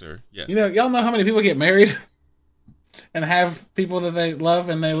famous actor, yes. You know, y'all know how many people get married and have people that they love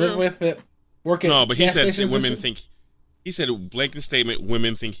and they live with that work at gas stations? No, but he said women think. He said blanket statement.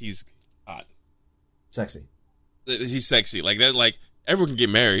 Women think he's hot, sexy. He's sexy like that. Like everyone can get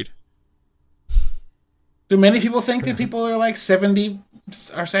married. Do many people think that people are like 70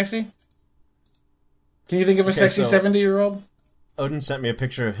 are sexy? Can you think of a sexy 70-year-old? Odin sent me a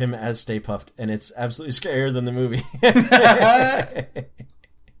picture of him as Stay Puft, and it's absolutely scarier than the movie.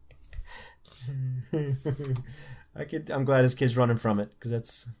 I'm glad his kid's running from it, because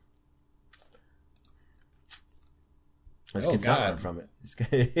that's... His kid's not running from it.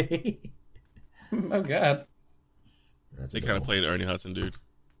 Oh, God. They kind of played Ernie Hudson, dude.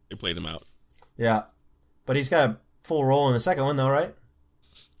 They played him out. Yeah. But he's got a full role in the second one, though, right?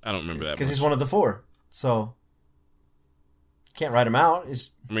 I don't remember that because he's one of the four. So, can't write him out.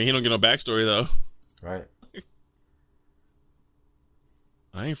 I mean, he don't get no backstory, though. Right.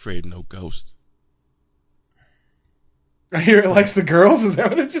 I ain't afraid of no ghost. I hear it likes the girls? Is that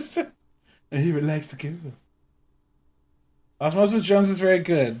what it just said? I hear it likes the girls. Osmosis Jones is very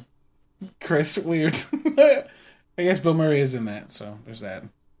good. Chris, weird. I guess Bill Murray is in that, so there's that.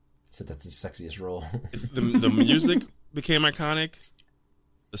 So that's his sexiest role. The music became iconic.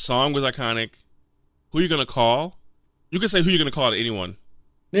 The song was iconic. Who you gonna call? You can say who you're gonna call to anyone.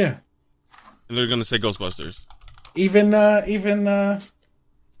 Yeah. And they're gonna say Ghostbusters. Even oh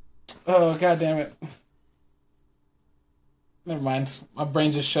god damn it. Never mind. My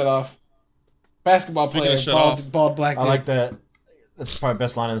brain just shut off. Basketball player, bald black dude. I like that. That's probably the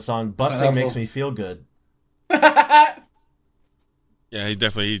best line in the song. Busting makes me feel good. Yeah, he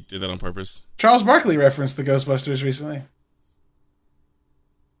did that on purpose. Charles Barkley referenced the Ghostbusters recently.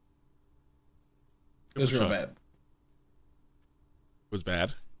 It was real bad. It was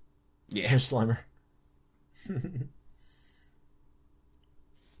bad? Yeah. Here's Slimer.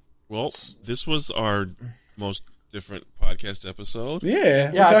 Well, this was our most different podcast episode.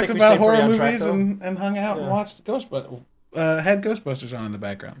 Yeah, we talked about horror movies and hung out and watched Ghostbusters. Had Ghostbusters on in the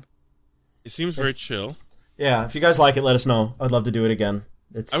background. It seems very chill. Yeah, if you guys like it, let us know. I'd love to do it again.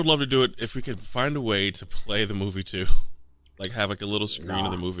 I would love to do it if we could find a way to play the movie too. Like have like a little screen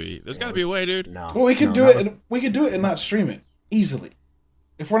of the movie. There's got to be a way, dude. No. Well, we could do it. We could do it and not stream it easily.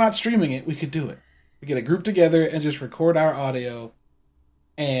 If we're not streaming it, we could do it. We get a group together and just record our audio.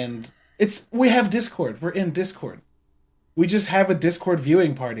 And we have Discord. We're in Discord. We just have a Discord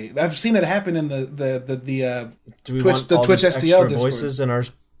viewing party. I've seen it happen in the do we Twitch want all Twitch these STL extra Discord. voices in our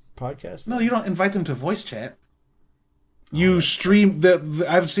podcast? No, you don't invite them to voice chat. You stream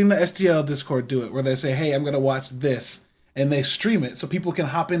I've seen the STL Discord do it where they say, "Hey, I'm going to watch this," and they stream it so people can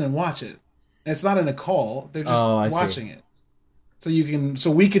hop in and watch it. And it's not in a call; they're just watching it. So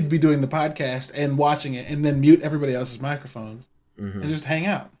we could be doing the podcast and watching it, and then mute everybody else's microphones and just hang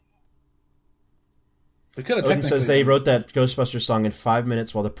out. We could have. Odin says they wrote that Ghostbusters song in 5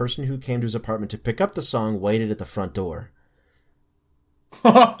 minutes while the person who came to his apartment to pick up the song waited at the front door.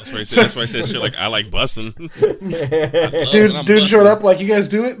 That's why he said shit like, "I like busting." Dude showed up like, "You guys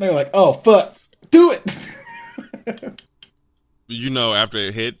do it?" And they're like, "Oh fuck, do it." After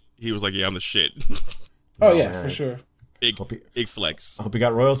it hit, he was like, "Yeah, I'm the shit." Oh yeah, for sure. Big flex. I hope he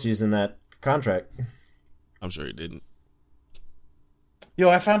got royalties in that contract. I'm sure he didn't. Yo,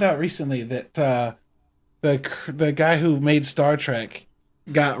 I found out recently that the guy who made Star Trek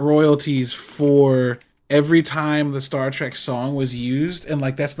got royalties for every time the Star Trek song was used, and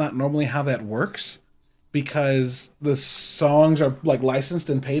like that's not normally how that works because the songs are like licensed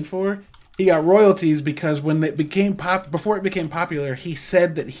and paid for. He got royalties because when it became before it became popular, he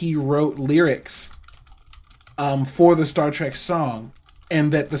said that he wrote lyrics for the Star Trek song,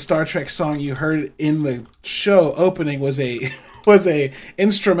 and that the Star Trek song you heard in the show opening was a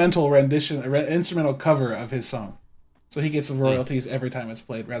instrumental rendition, instrumental cover of his song. So he gets the royalties every time it's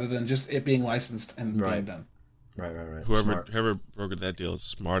played, rather than just it being licensed and being done. Right. Whoever brokered that deal is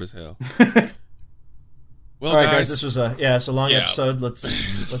smart as hell. Well, all right, guys, this was a long episode.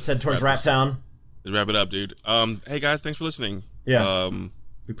 Let's head towards Rat Town. Let's wrap it up, dude. Hey guys, thanks for listening. Yeah,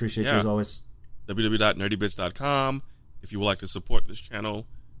 we appreciate you as always. www.nerdybits.com. If you would like to support this channel,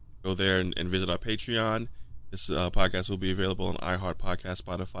 go there and visit our Patreon. This podcast will be available on iHeart Podcast,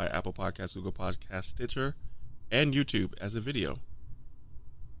 Spotify, Apple Podcasts, Google Podcasts, Stitcher, and YouTube as a video. You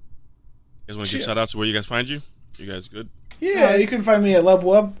guys want to give shout outs to where you guys find you? You guys good? Yeah, you can find me at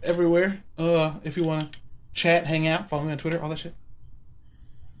LubWub everywhere. If you want to chat, hang out, follow me on Twitter, all that shit.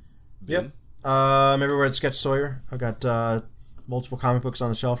 Yep. I'm everywhere at Sketch Sawyer. I've got multiple comic books on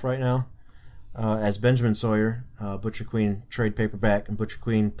the shelf right now. As Benjamin Sawyer, Butcher Queen trade paperback, and Butcher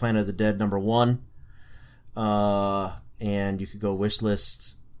Queen Planet of the Dead #1. And you could go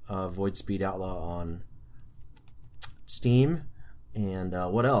wishlist Void Speed Outlaw on Steam. And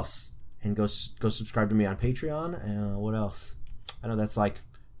what else? And go subscribe to me on Patreon. And what else? I know that's like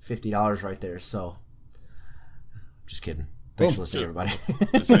 $50 right there. So, just kidding. Thanks for listening, everybody.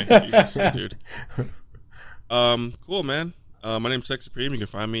 Dude. Cool, man. My name's Tech Supreme. You can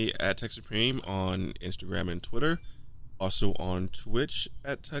find me at Tech Supreme on Instagram and Twitter. Also on Twitch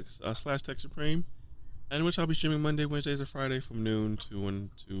at /Tech Supreme. And which I'll be streaming Monday, Wednesdays, and Friday from noon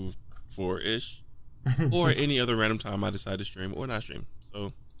to 4-ish. Or any other random time I decide to stream or not stream.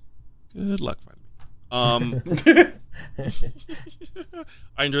 So, good luck finding me.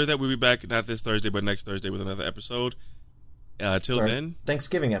 I enjoyed that. We'll be back not this Thursday, but next Thursday with another episode. Till then.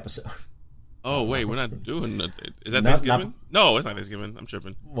 Thanksgiving episode. Oh, wait, we're not doing nothing. Is that Thanksgiving? No, it's not Thanksgiving. I'm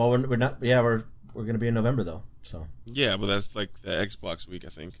tripping. Well, we're not. Yeah, we're going to be in November, though. So. Yeah, but that's like the Xbox week, I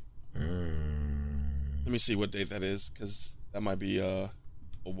think. Let me see what date that is, because that might be a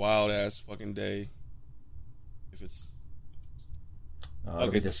wild-ass fucking day. If it's...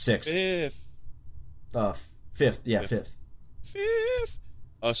 it'll be the 6th. 5th. 5th. Yeah, 5th. 5th.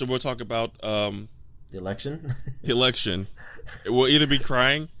 So we'll talk about The election? The election. It will either be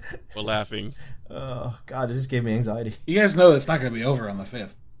crying or laughing. Oh, God, it just gave me anxiety. You guys know it's not going to be over on the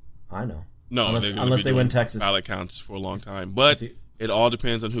 5th. I know. No, unless they win Texas. Ballot counts for a long time. But it all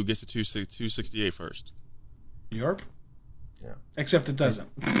depends on who gets to 268 first. Europe? Yeah. Except it doesn't.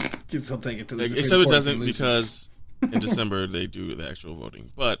 You still take it to the Supreme Except it Court doesn't and loses. because in December they do the actual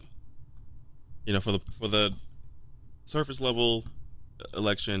voting. But, for the surface level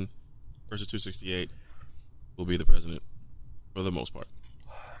election versus 268 will be the president for the most part.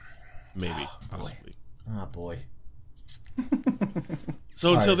 Maybe, possibly. Oh, boy.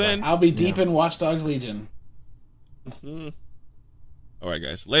 So until then, I'll be deep in Watch Dogs Legion. all right,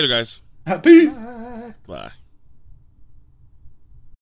 guys. Later, guys. Peace. Bye.